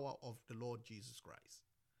power of the Lord Jesus Christ.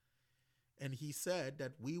 And he said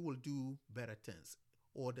that we will do better things,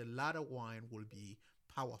 or the latter wine will be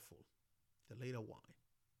powerful, the later wine.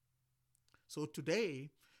 So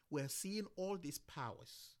today, we're seeing all these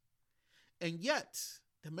powers. And yet,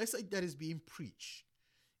 the message that is being preached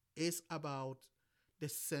is about the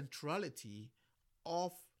centrality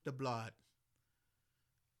of the blood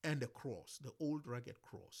and the cross, the old rugged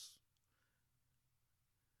cross.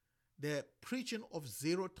 The preaching of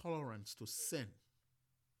zero tolerance to sin.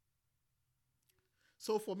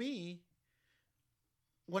 So for me,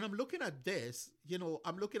 when I'm looking at this,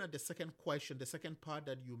 I'm looking at the second question, the second part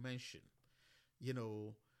that you mentioned.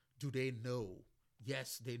 Do they know?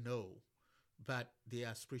 Yes, they know, but they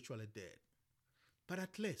are spiritually dead. But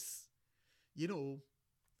at least,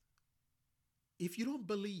 if you don't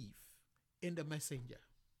believe in the messenger,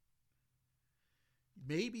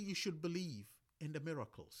 maybe you should believe in the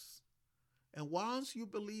miracles. And once you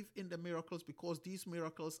believe in the miracles, because these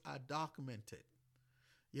miracles are documented,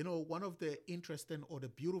 one of the interesting or the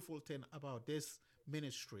beautiful thing about this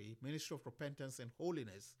ministry of repentance and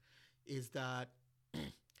holiness, is that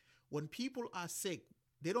when people are sick,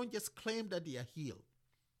 they don't just claim that they are healed.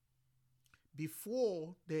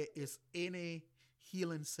 Before there is any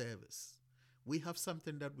healing service, we have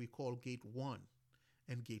something that we call Gate 1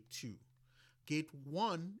 and Gate 2. Gate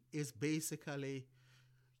 1 is basically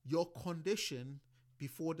your condition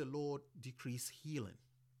before the Lord decrees healing.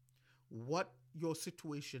 What your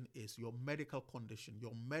situation is, your medical condition,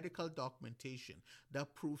 your medical documentation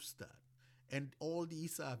that proves that. And all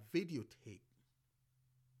these are videotaped.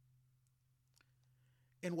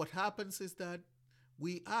 And what happens is that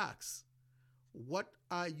we ask, what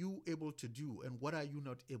are you able to do and what are you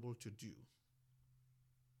not able to do?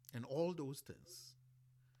 And all those things.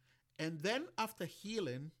 And then after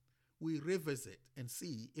healing, we revisit and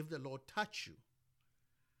see if the Lord touched you.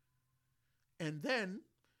 And then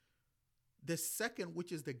the second,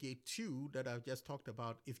 which is the Gate 2 that I've just talked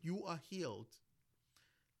about, if you are healed,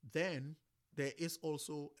 then there is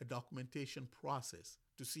also a documentation process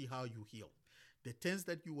to see how you heal. The things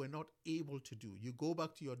that you were not able to do, you go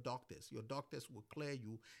back to your doctors will clear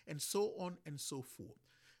you, and so on and so forth.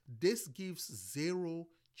 This gives zero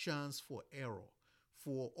chance for error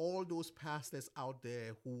for all those pastors out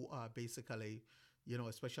there who are basically,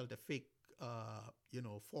 especially the fake,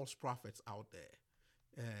 false prophets out there,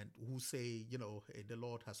 and who say, hey, the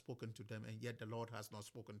Lord has spoken to them, and yet the Lord has not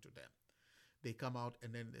spoken to them. They come out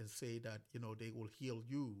and then they say that, they will heal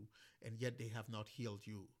you, and yet they have not healed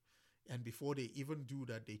you. And before they even do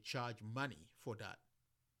that, they charge money for that.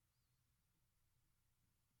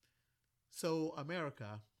 So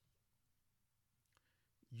America,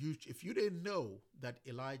 if you didn't know that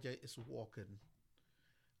Elijah is walking,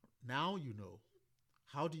 now you know.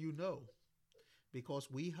 How do you know?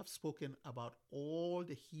 Because we have spoken about all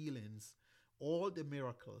the healings, all the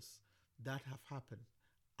miracles that have happened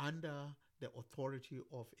under the authority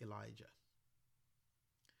of Elijah.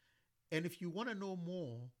 And if you want to know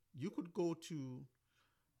more, you could go to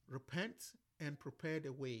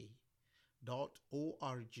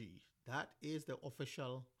repentandpreparetheway.org. That is the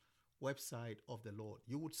official website of the Lord.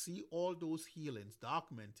 You would see all those healings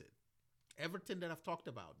documented. Everything that I've talked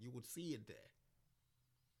about, you would see it there.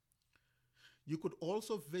 You could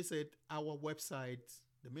also visit our website,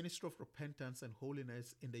 the Ministry of Repentance and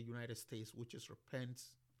Holiness in the United States, which is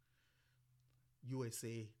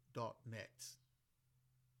repentusa.net.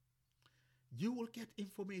 You will get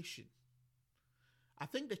information. I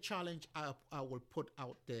think the challenge I will put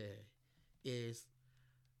out there is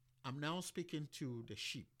I'm now speaking to the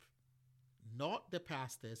sheep, not the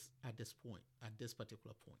pastors at this point, at this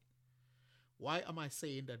particular point. Why am I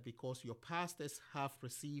saying that? Because your pastors have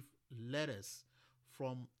received letters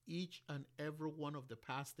from each and every one of the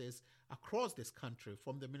pastors across this country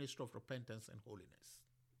from the Ministry of Repentance and Holiness.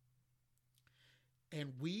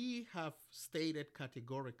 And we have stated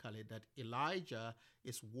categorically that Elijah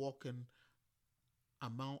is walking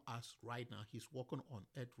among us right now. He's walking on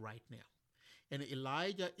earth right now. And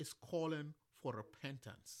Elijah is calling for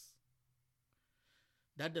repentance.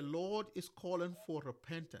 That the Lord is calling for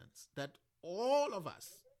repentance. That all of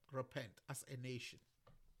us repent as a nation.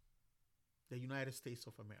 The United States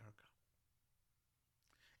of America.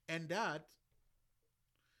 And that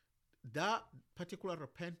particular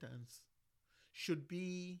repentance should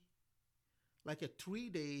be like a 3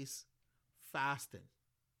 days fasting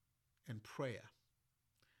and prayer.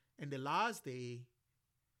 And the last day,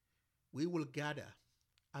 we will gather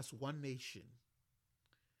as one nation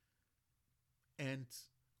and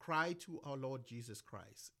cry to our Lord Jesus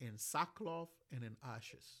Christ in sackcloth and in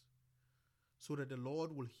ashes, so that the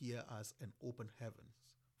Lord will hear us and open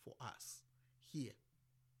heavens for us here.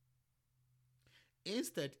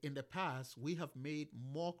 Instead, in the past, we have made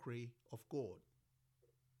mockery of God.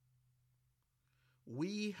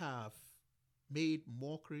 We have made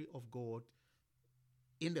mockery of God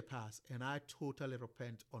in the past, and I totally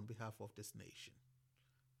repent on behalf of this nation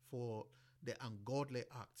for the ungodly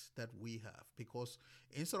acts that we have. Because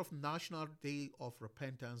instead of National Day of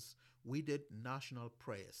Repentance, we did National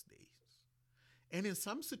Prayers Days. And in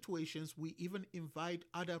some situations, we even invite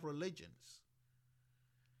other religions.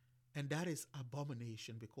 And that is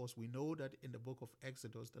abomination, because we know that in the book of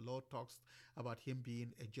Exodus, the Lord talks about him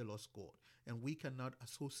being a jealous God. And we cannot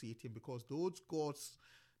associate him, because those gods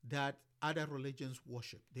that other religions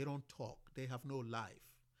worship, they don't talk. They have no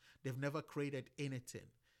life. They've never created anything.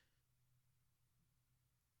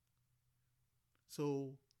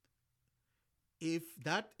 So if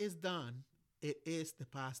that is done, it is the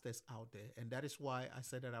pastors out there. And that is why I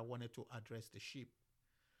said that I wanted to address the sheep.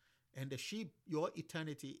 And the sheep, your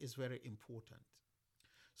eternity is very important.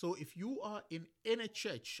 So if you are in any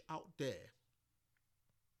church out there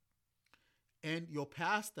and your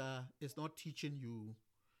pastor is not teaching you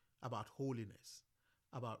about holiness,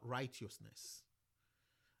 about righteousness,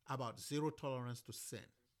 about zero tolerance to sin,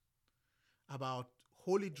 about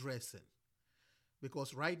holy dressing,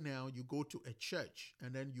 because right now you go to a church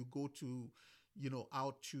and then you go to,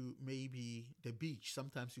 out to maybe the beach.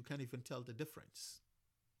 Sometimes you can't even tell the difference,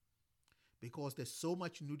 because there's so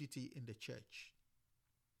much nudity in the church.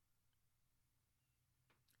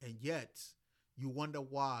 And yet, you wonder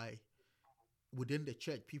why within the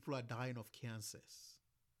church people are dying of cancers.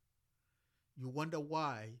 You wonder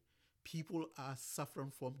why people are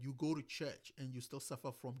suffering from, you go to church and you still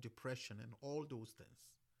suffer from depression and all those things.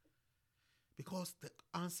 Because the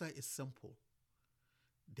answer is simple.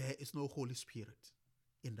 There is no Holy Spirit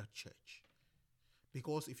in that church.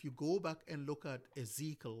 Because if you go back and look at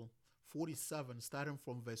Ezekiel 47, starting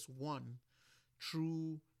from verse 1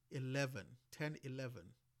 through 11,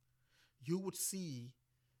 you would see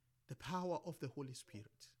the power of the Holy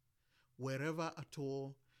Spirit. Wherever at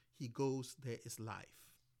all he goes, there is life.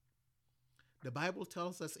 The Bible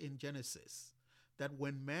tells us in Genesis that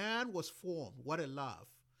when man was formed, what a love.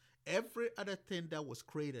 Every other thing that was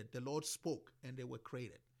created, the Lord spoke and they were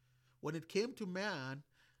created. When it came to man,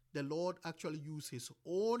 the Lord actually used his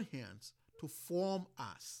own hands to form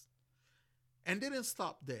us. And didn't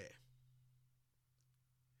stop there.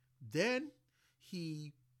 Then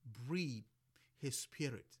he breathed his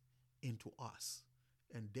spirit into us.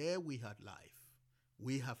 And there we had life.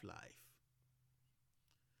 We have life.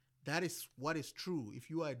 That is what is true.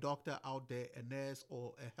 If you are a doctor out there, a nurse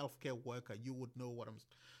or a healthcare worker, you would know what I'm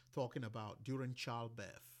talking about during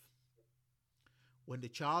childbirth. When the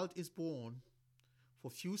child is born, for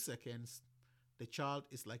a few seconds, the child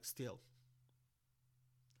is like still.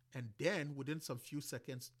 And then within some few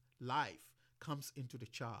seconds, life comes into the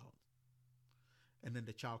child. And then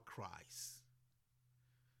the child cries.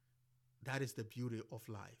 That is the beauty of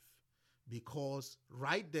life. Because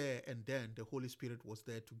right there and then, the Holy Spirit was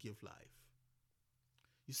there to give life.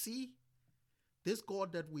 You see, this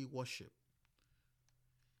God that we worship,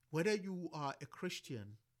 whether you are a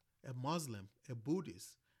Christian, a Muslim, a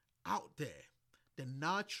Buddhist, out there, the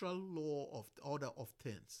natural law of the order of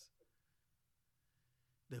things,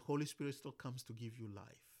 the Holy Spirit still comes to give you life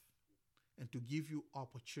and to give you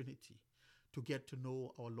opportunity to get to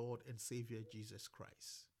know our Lord and Savior Jesus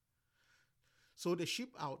Christ. So the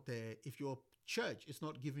sheep out there, if your church is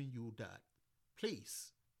not giving you that,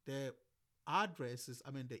 please, the addresses,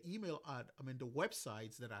 the email the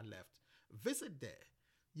websites that are left, visit there.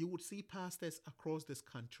 You would see pastors across this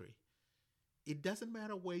country. It doesn't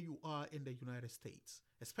matter where you are in the United States,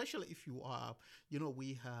 especially if you are,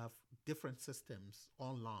 we have different systems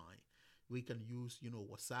online. We can use,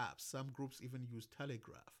 WhatsApp. Some groups even use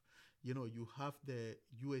Telegraph. You have the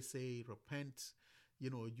USA Repent,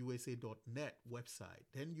 USA.net website.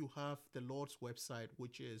 Then you have the Lord's website,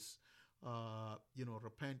 which is,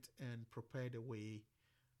 repent and prepare the way.org.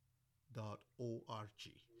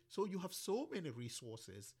 So you have so many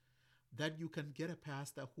resources that you can get a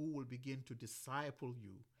pastor who will begin to disciple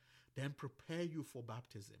you, then prepare you for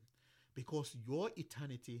baptism, because your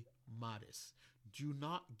eternity matters. Do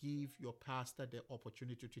not give your pastor the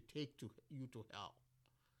opportunity to take you to hell,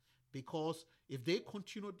 because if they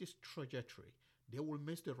continue this trajectory, they will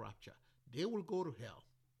miss the rapture. They will go to hell,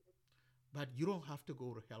 but you don't have to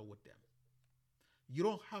go to hell with them. You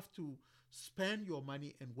don't have to spend your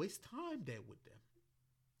money and waste time there with them.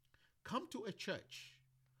 Come to a church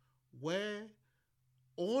where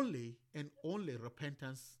only and only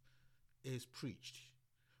repentance is preached,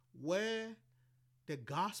 where the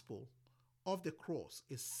gospel of the cross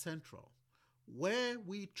is central, where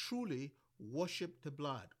we truly worship the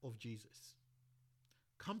blood of Jesus.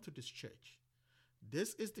 Come to this church.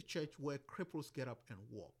 This is the church where cripples get up and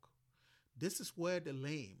walk. This is where the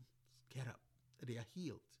lame get up, they are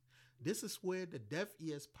healed. This is where the deaf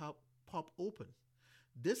ears pop open.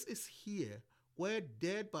 This is here where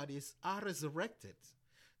dead bodies are resurrected.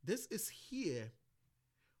 This is here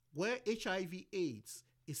where HIV/AIDS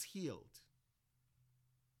is healed.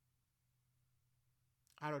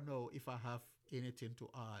 I don't know if I have anything to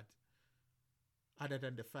add other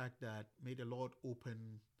than the fact that may the Lord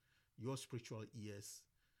open your spiritual ears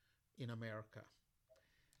in America.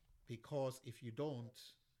 Because if you don't,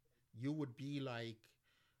 you would be like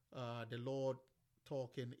the Lord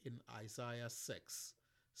talking in Isaiah 6,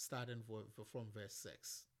 starting from verse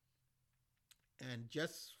 6. And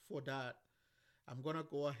just for that, I'm going to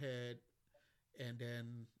go ahead and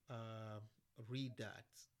then read that.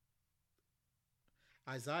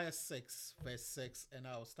 Isaiah 6, verse 6, and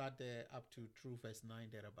I'll start there up to through verse 9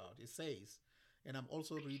 thereabout. It says, and I'm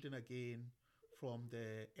also reading again from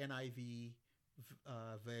the NIV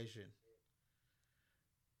version.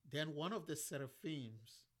 Then one of the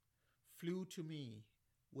seraphims flew to me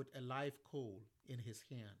with a live coal in his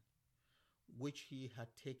hand, which he had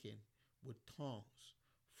taken with tongs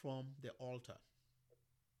from the altar.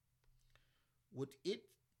 With it,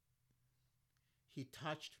 he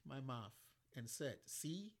touched my mouth and said,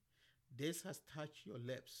 "See, this has touched your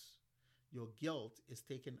lips. Your guilt is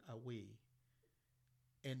taken away,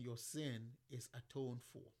 and your sin is atoned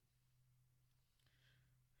for."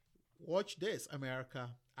 Watch this,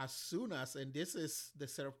 America. As soon as, and this is the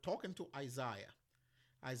seraph talking to Isaiah.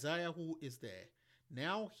 Isaiah, who is there.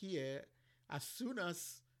 Now here, as soon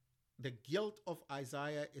as the guilt of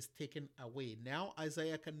Isaiah is taken away, now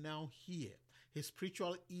Isaiah can now hear. His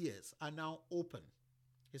spiritual ears are now open.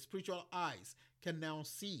 His spiritual eyes can now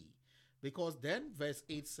see. Because then verse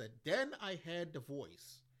 8 said, "Then I heard the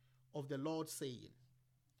voice of the Lord saying,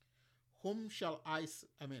 whom shall I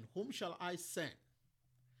send?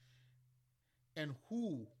 And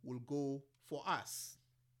who will go for us?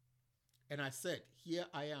 And I said, here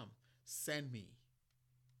I am, send me."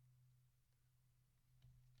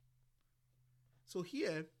 So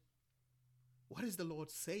here, what is the Lord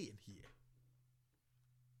saying here?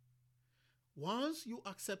 Once you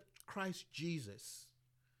accept Christ Jesus,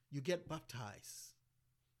 you get baptized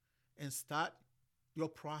and start your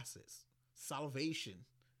process, salvation.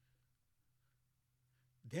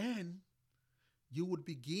 Then you would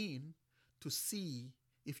begin to see,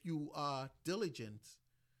 if you are diligent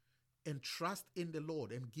and trust in the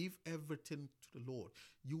Lord and give everything to the Lord,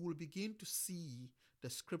 you will begin to see the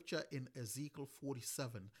scripture in Ezekiel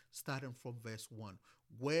 47, starting from verse 1,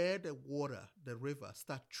 where the water, the river,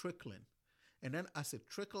 start trickling. And then as it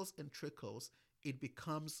trickles and trickles, it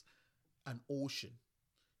becomes an ocean.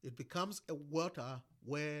 It becomes a water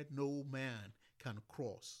where no man can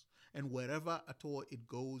cross. And wherever at all it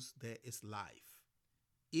goes, there is life.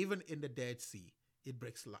 Even in the Dead Sea, it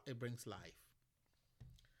brings life.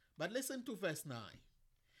 But listen to verse 9.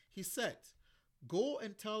 He said, "Go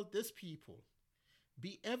and tell this people,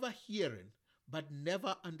 be ever hearing, but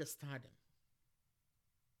never understanding.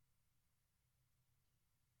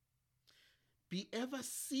 Be ever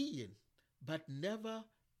seeing, but never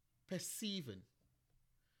perceiving.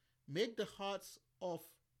 Make the hearts of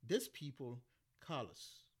this people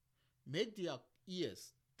callous. Make their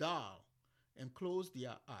ears dull and close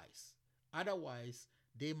their eyes. Otherwise,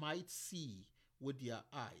 they might see with their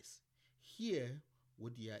eyes, hear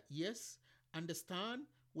with their ears, understand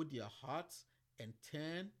with their hearts, and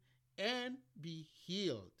turn and be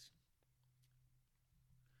healed."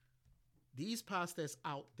 These pastors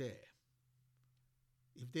out there,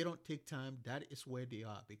 if they don't take time, that is where they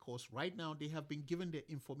are, because right now they have been given the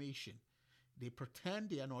information. They pretend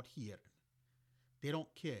they are not hearing. They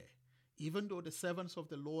don't care. Even though the servants of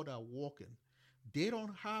the Lord are walking, they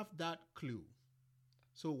don't have that clue.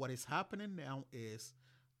 So what is happening now is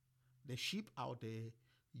the sheep out there,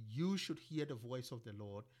 you should hear the voice of the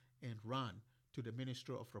Lord and run to the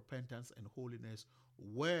ministry of repentance and holiness,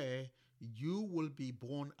 where you will be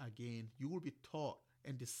born again. You will be taught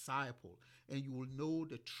and discipled, and you will know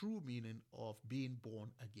the true meaning of being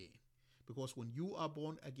born again. Because when you are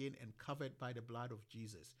born again and covered by the blood of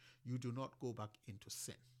Jesus, you do not go back into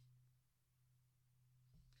sin.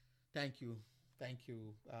 Thank you. Thank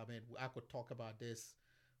you. I mean, I could talk about this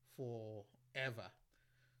forever.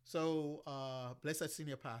 So, Blessed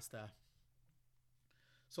Senior Pastor,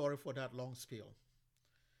 sorry for that long spiel.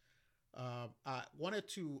 I wanted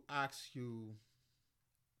to ask you,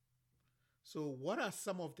 so what are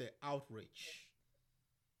some of the outreach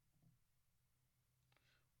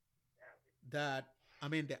that, I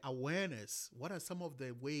mean, the awareness, what are some of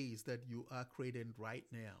the ways that you are creating right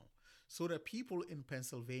now? So that people in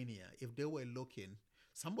Pennsylvania, if they were looking,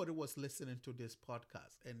 somebody was listening to this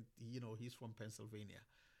podcast and, he's from Pennsylvania.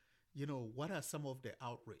 What are some of the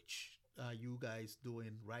outreach you guys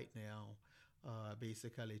doing right now,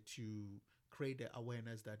 basically to create the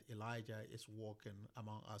awareness that Elijah is walking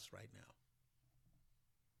among us right now?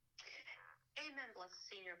 Amen, blessed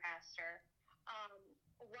Senior Pastor.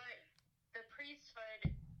 What the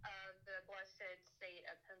priesthood of the blessed state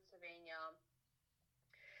of Pennsylvania,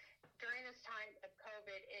 during this time of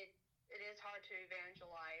COVID, it is hard to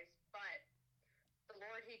evangelize, but the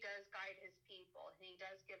Lord, He does guide His people. He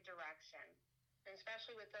does give direction, and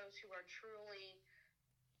especially with those who are truly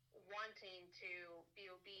wanting to be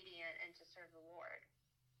obedient and to serve the Lord.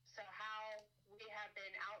 So how we have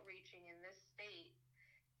been outreaching in this state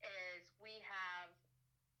is we have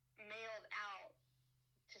mailed out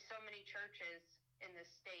to so many churches in this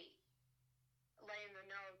state, letting them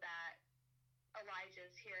know that Elijah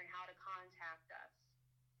is here and how to contact us.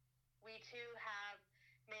 We too have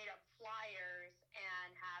made up flyers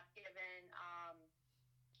and have given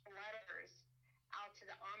letters out to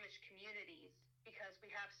the Amish communities, because we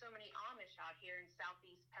have so many Amish out here in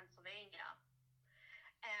southeast Pennsylvania.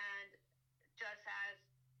 And just as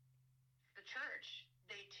the church,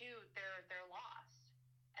 they too, they're lost.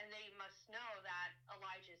 And they must know that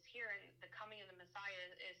Elijah is here and the coming of the Messiah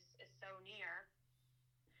is so near.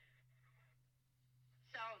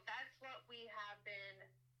 So that's what we have been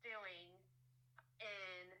doing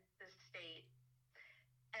in the state.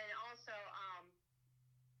 And also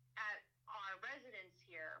at our residence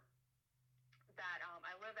here that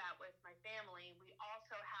I live at with my family, we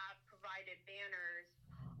also have provided banners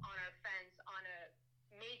on our fence on a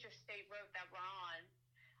major state road that we're on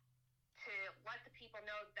to let the people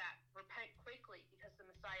know that repent quickly because the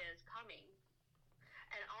Messiah is coming.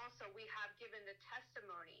 And also we have given the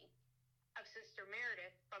testimony of Sister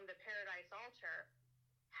Meredith from the Paradise Altar,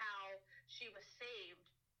 how she was saved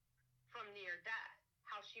from near death,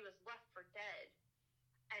 how she was left for dead,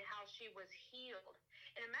 and how she was healed.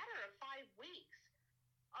 In a matter of 5 weeks,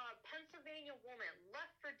 a Pennsylvania woman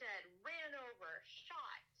left for dead, ran over,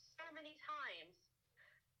 shot so many times.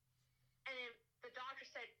 And the doctor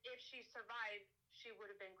said if she survived, she would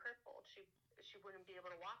have been crippled. She wouldn't be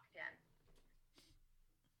able to walk again.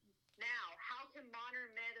 Now, how can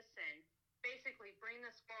modern medicine basically bring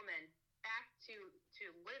this woman back to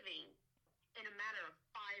living in a matter of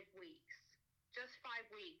 5 weeks? Just 5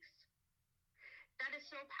 weeks. That is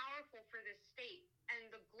so powerful for this state,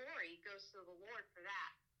 and the glory goes to the Lord for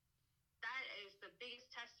that. That is the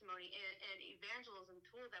biggest testimony and evangelism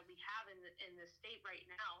tool that we have in the state right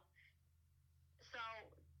now. So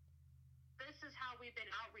this is how we've been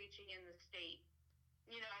outreaching in the state.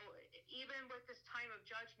 You know, even with this time of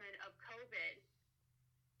judgment of COVID,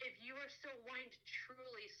 if you are still wanting to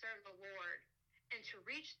truly serve the Lord and to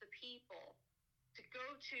reach the people, to go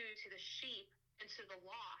to the sheep and to the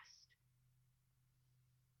lost,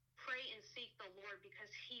 pray and seek the Lord,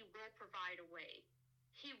 because he will provide a way.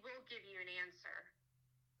 He will give you an answer.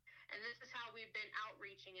 And this is how we've been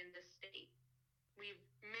outreaching in this state. We've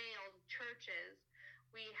mailed churches.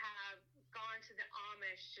 We have gone to the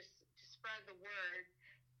Amish just to spread the word.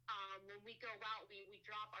 When we go out, we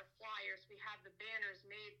drop our flyers. We have the banners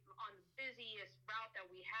made on the busiest route that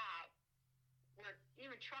we have, where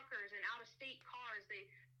even truckers and out-of-state cars,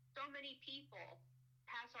 so many people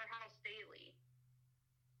pass our house daily.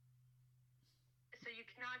 So you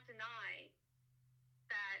cannot deny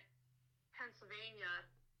that Pennsylvania,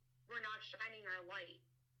 we're not shining our light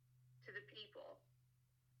to the people.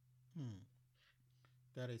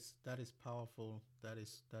 That is powerful. That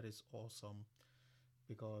is awesome,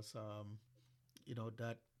 because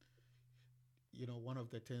one of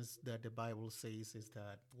the things that the Bible says is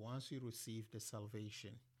that once you receive the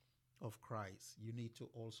salvation of Christ, you need to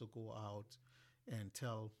also go out and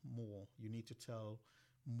tell more. You need to tell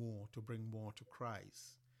more to bring more to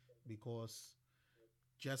Christ, because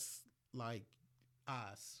just like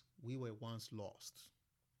us, we were once lost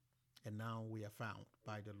and now we are found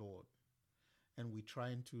by the Lord. And we're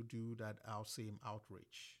trying to do our same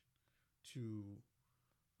outreach to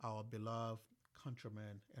our beloved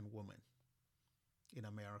countrymen and women in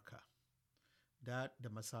America, that the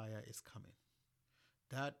Messiah is coming,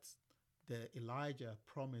 that the Elijah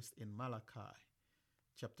promised in Malachi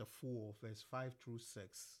chapter 4, verse 5 through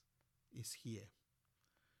 6 is here,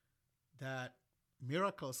 that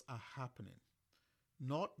miracles are happening,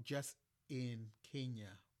 not just in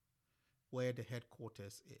Kenya, where the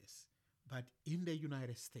headquarters is, but in the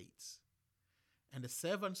United States. And the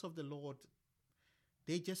servants of the Lord,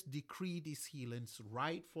 they just decree these healings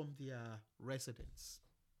right from their residence.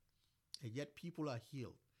 And yet people are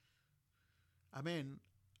healed. I mean,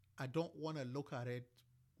 I don't want to look at it,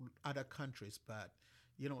 other countries, but,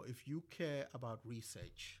 if you care about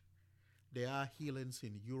research, there are healings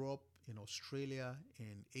in Europe, in Australia,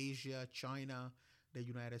 in Asia, China, the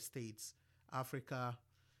United States, Africa.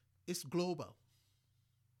 It's global.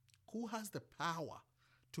 Who has the power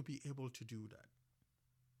to be able to do that?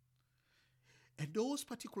 And those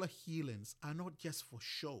particular healings are not just for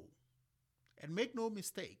show. And make no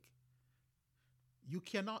mistake, you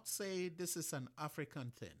cannot say this is an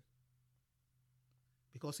African thing.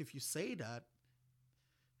 Because if you say that,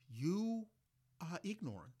 you are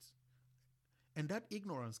ignorant. And that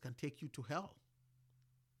ignorance can take you to hell.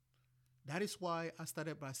 That is why I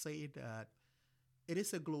started by saying that it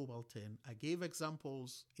is a global thing. I gave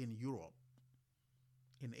examples in Europe,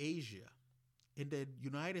 in Asia, in the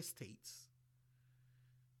United States,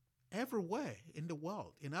 everywhere in the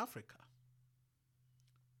world, in Africa.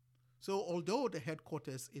 So although the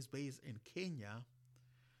headquarters is based in Kenya,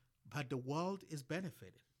 but the world is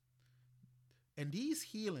benefiting. And these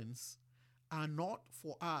healings are not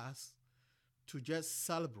for us to just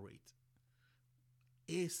celebrate.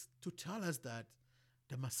 It's to tell us that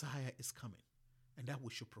the Messiah is coming and that we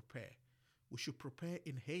should prepare. We should prepare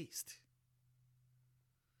in haste.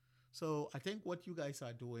 So I think what you guys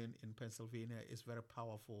are doing in Pennsylvania is very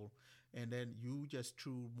powerful. And then you just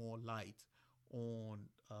threw more light on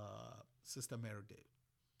Sister Meredith.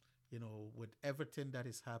 With everything that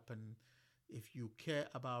has happened, if you care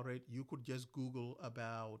about it, you could just Google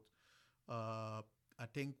about, I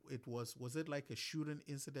think was it like a shooting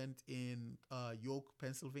incident in York,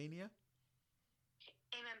 Pennsylvania?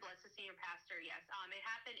 Amen, blessed senior pastor, yes. It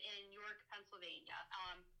happened in York, Pennsylvania.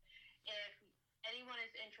 If anyone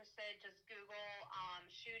is interested, just Google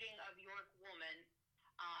shooting of York woman,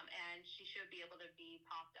 and she should be able to be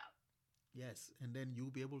popped up. Yes, and then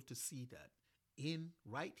you'll be able to see that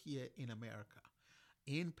right here in America,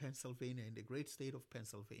 in Pennsylvania, in the great state of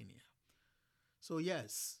Pennsylvania. So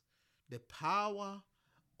yes, the power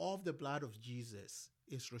of the blood of Jesus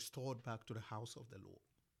is restored back to the house of the Lord.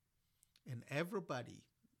 And everybody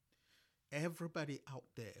out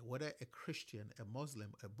there, whether a Christian, a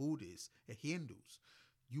Muslim, a Buddhist, a Hindus,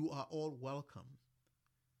 you are all welcome.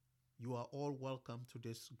 You are all welcome to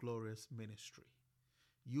this glorious ministry.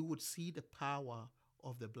 You would see the power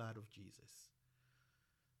of the blood of Jesus.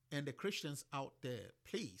 And the Christians out there,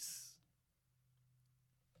 please,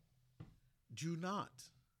 do not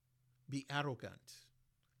be arrogant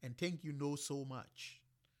and think you know so much.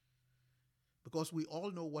 Because we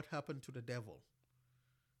all know what happened to the devil.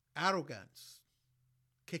 Arrogance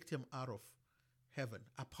kicked him out of heaven.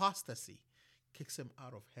 Apostasy kicks him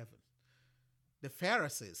out of heaven. the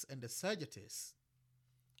Pharisees and the Sadducees,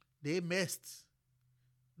 they missed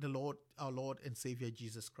the Lord, our Lord and Savior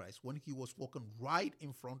Jesus Christ, when he was walking right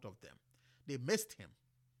in front of them. They missed him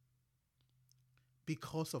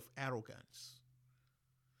because of arrogance.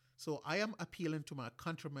 So I am appealing to my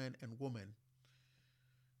countrymen and women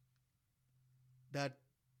that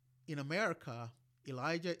in America,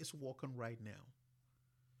 Elijah is walking right now.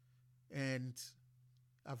 And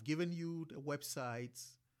I've given you the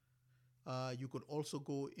websites. You could also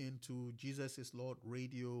go into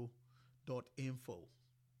jesusislordradio.info.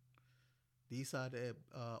 These are the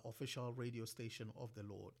official radio station of the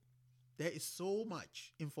Lord. There is so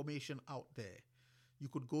much information out there. You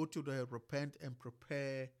could go to the Repent and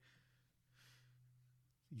Prepare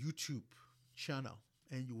YouTube channel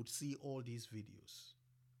and you would see all these videos.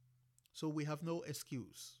 So we have no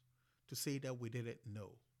excuse to say that we didn't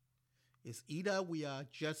know. It's either we are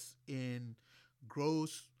just in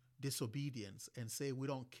gross disobedience and say we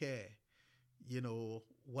don't care,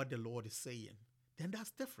 what the Lord is saying, then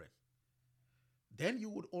that's different. Then you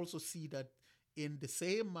would also see that in the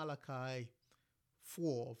same Malachi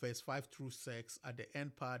 4, verse 5 through 6, at the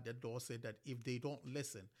end part, the Lord said that if they don't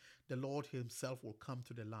listen, the Lord himself will come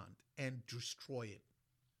to the land and destroy it.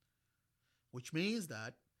 Which means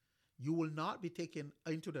that you will not be taken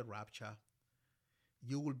into the rapture.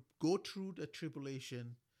 You will go through the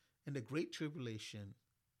tribulation and the great tribulation,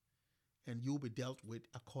 and you'll be dealt with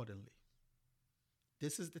accordingly.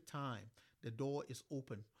 This is the time the door is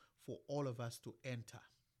open for all of us to enter.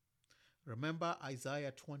 Remember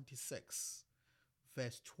Isaiah 26,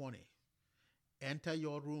 verse 20. Enter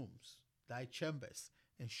your rooms, thy chambers,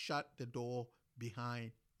 and shut the door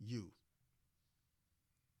behind you.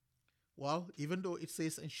 Well, even though it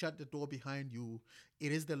says, and shut the door behind you,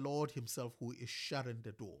 it is the Lord himself who is shutting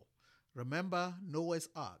the door. Remember Noah's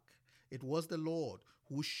ark. It was the Lord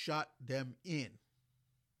who shut them in.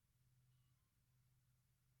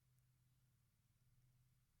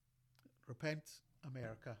 Repent,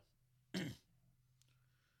 America.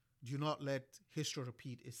 Do not let history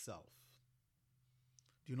repeat itself.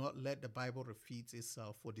 Do not let the Bible repeat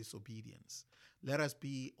itself for disobedience. Let us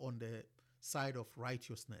be on the side of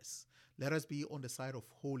righteousness. Let us be on the side of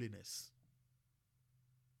holiness.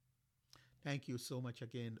 Thank you so much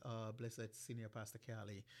again, Blessed Senior Pastor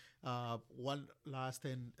Kelly. One last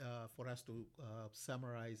thing for us to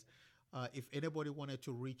summarize. If anybody wanted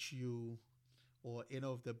to reach you or any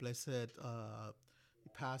of the blessed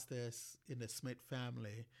pastors in the Smith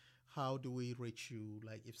family, how do we reach you?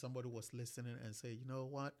 Like if somebody was listening and say, you know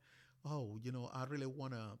what? Oh, I really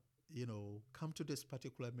want to, come to this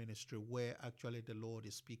particular ministry where actually the Lord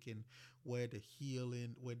is speaking, where the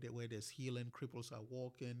healing, where there's healing, cripples are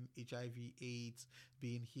walking, HIV, AIDS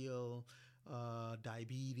being healed,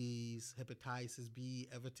 diabetes, hepatitis B,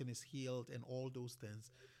 everything is healed and all those things.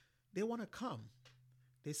 They want to come.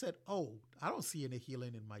 They said, oh, I don't see any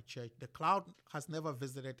healing in my church. The cloud has never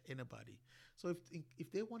visited anybody. So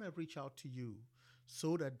if they want to reach out to you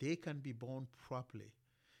so that they can be born properly,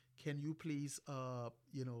 can you please,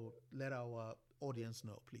 let our audience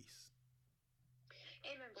know, please?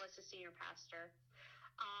 Amen, Blessed Senior Pastor.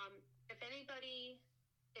 If anybody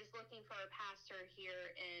is looking for a pastor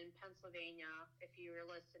here in Pennsylvania, if you are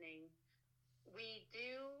listening, we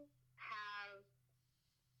do have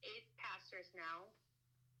 8 pastors now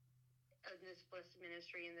of this blessed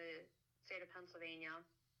ministry in the state of Pennsylvania.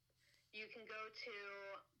 You can go to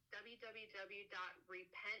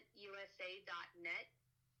www.repentusa.net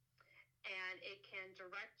and it can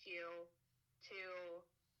direct you to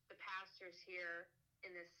the pastors here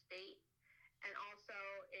in this state. And also,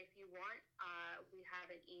 if you want, we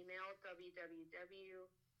have an email,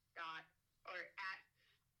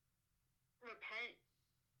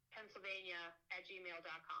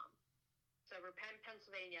 repentpennsylvania@gmail.com. So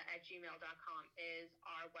repentpennsylvania@gmail.com is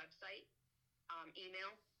our website,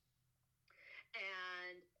 email.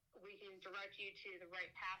 And we can direct you to the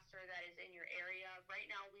right pastor that is in your area. Right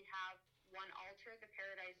now we have one altar, the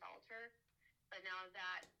Paradise Altar. But now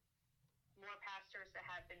that more pastors that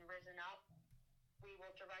have been risen up, we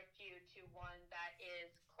will direct you to one that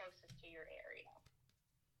is closest to your area.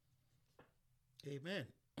 Amen.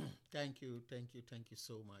 Thank you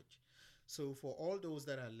so much. So for all those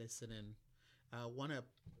that are listening, I want to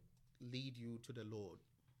lead you to the Lord,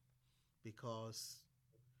 because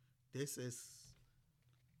this is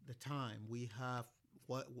the time we have.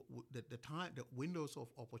 The time, the windows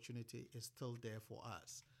of opportunity is still there for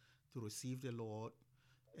us to receive the Lord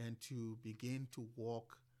and to begin to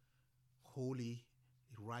walk holy,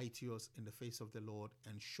 righteous in the face of the Lord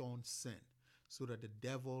and shun sin, so that the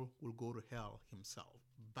devil will go to hell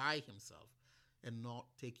by himself and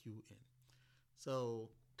not take you in. So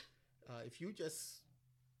if you just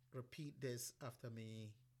repeat this after me,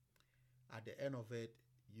 at the end of it,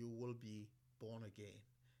 you will be born again.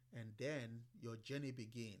 And then your journey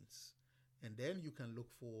begins. And then you can look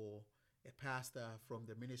for a pastor from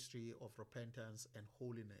the Ministry of Repentance and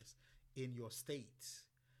Holiness in your state.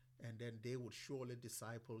 And then they would surely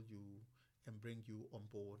disciple you and bring you on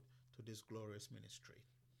board to this glorious ministry.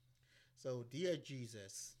 So, dear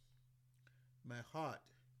Jesus, my heart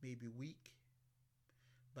may be weak,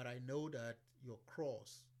 but I know that your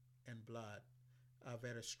cross and blood are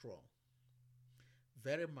very strong,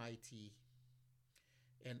 very mighty,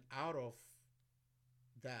 and out of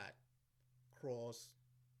that cross,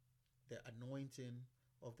 the anointing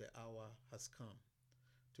of the hour has come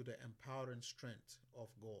to the empowering strength of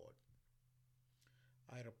God.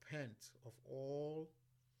 I repent of all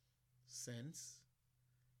sins,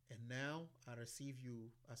 and now I receive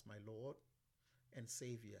you as my Lord and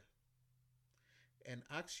Savior, and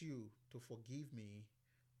ask you to forgive me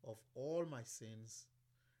of all my sins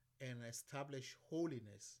and establish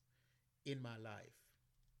holiness in my life.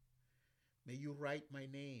 May you write my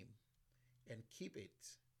name and keep it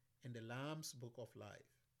in the Lamb's Book of Life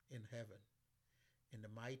in heaven. In the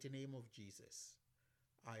mighty name of Jesus,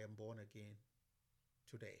 I am born again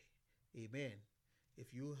today. Amen.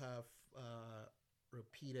 If you have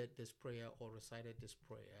repeated this prayer or recited this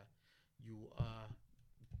prayer, you are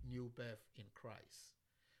new birth in Christ.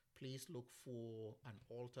 Please look for an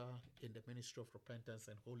altar in the Ministry of Repentance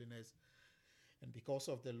and Holiness. And because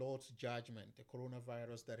of the Lord's judgment, the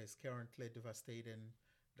coronavirus that is currently devastating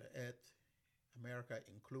the earth, America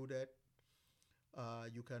included,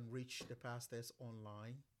 you can reach the pastors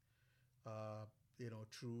online,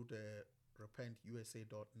 through the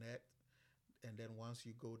repentusa.net. And then once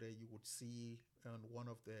you go there, you would see on one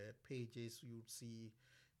of the pages, you would see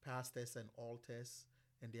pastors and altars,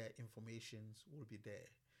 and their informations will be there.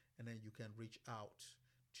 And then you can reach out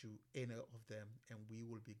to any of them, and we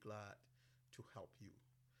will be glad to help you.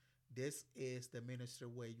 This is the ministry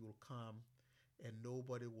where you'll come and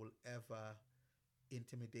nobody will ever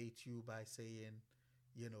intimidate you by saying,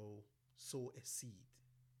 sow a seed.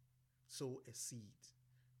 Sow a seed.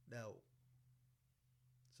 No.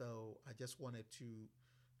 So I just wanted to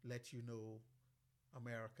let you know,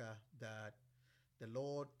 America, that the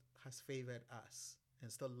Lord has favored us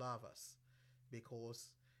and still love us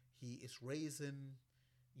because he is raising,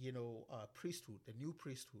 priesthood, the new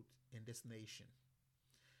priesthood in this nation.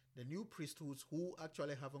 The new priesthoods who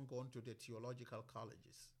actually haven't gone to the theological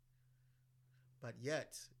colleges, but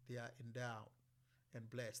yet they are endowed and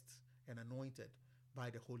blessed and anointed by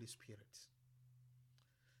the Holy Spirit.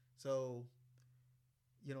 So,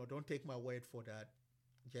 don't take my word for that.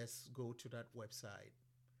 Just go to that website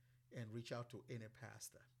and reach out to any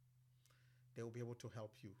pastor. They will be able to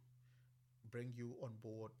help you, bring you on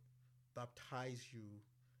board, baptize you,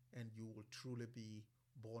 and you will truly be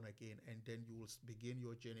born again. And then you will begin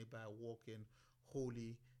your journey by walking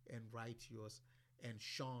holy and righteous and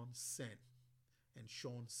shun sin.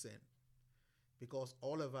 Because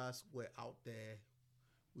all of us were out there,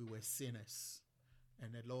 we were sinners.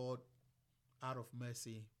 And the Lord, out of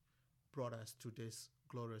mercy, brought us to this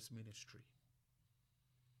glorious ministry.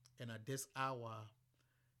 And at this hour,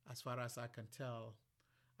 as far as I can tell,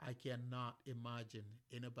 I cannot imagine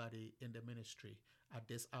anybody in the ministry at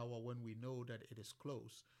this hour when we know that it is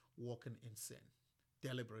close, walking in sin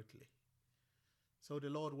deliberately. So the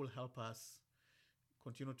Lord will help us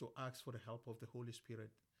continue to ask for the help of the Holy Spirit,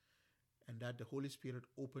 and that the Holy Spirit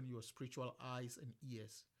open your spiritual eyes and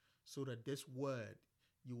ears so that this word,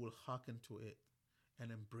 you will hearken to it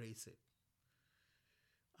and embrace it.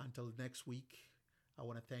 Until next week, I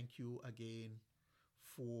want to thank you again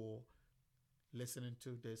for listening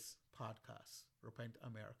to this podcast, Repent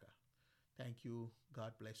America. Thank you.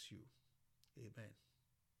 God bless you. Amen.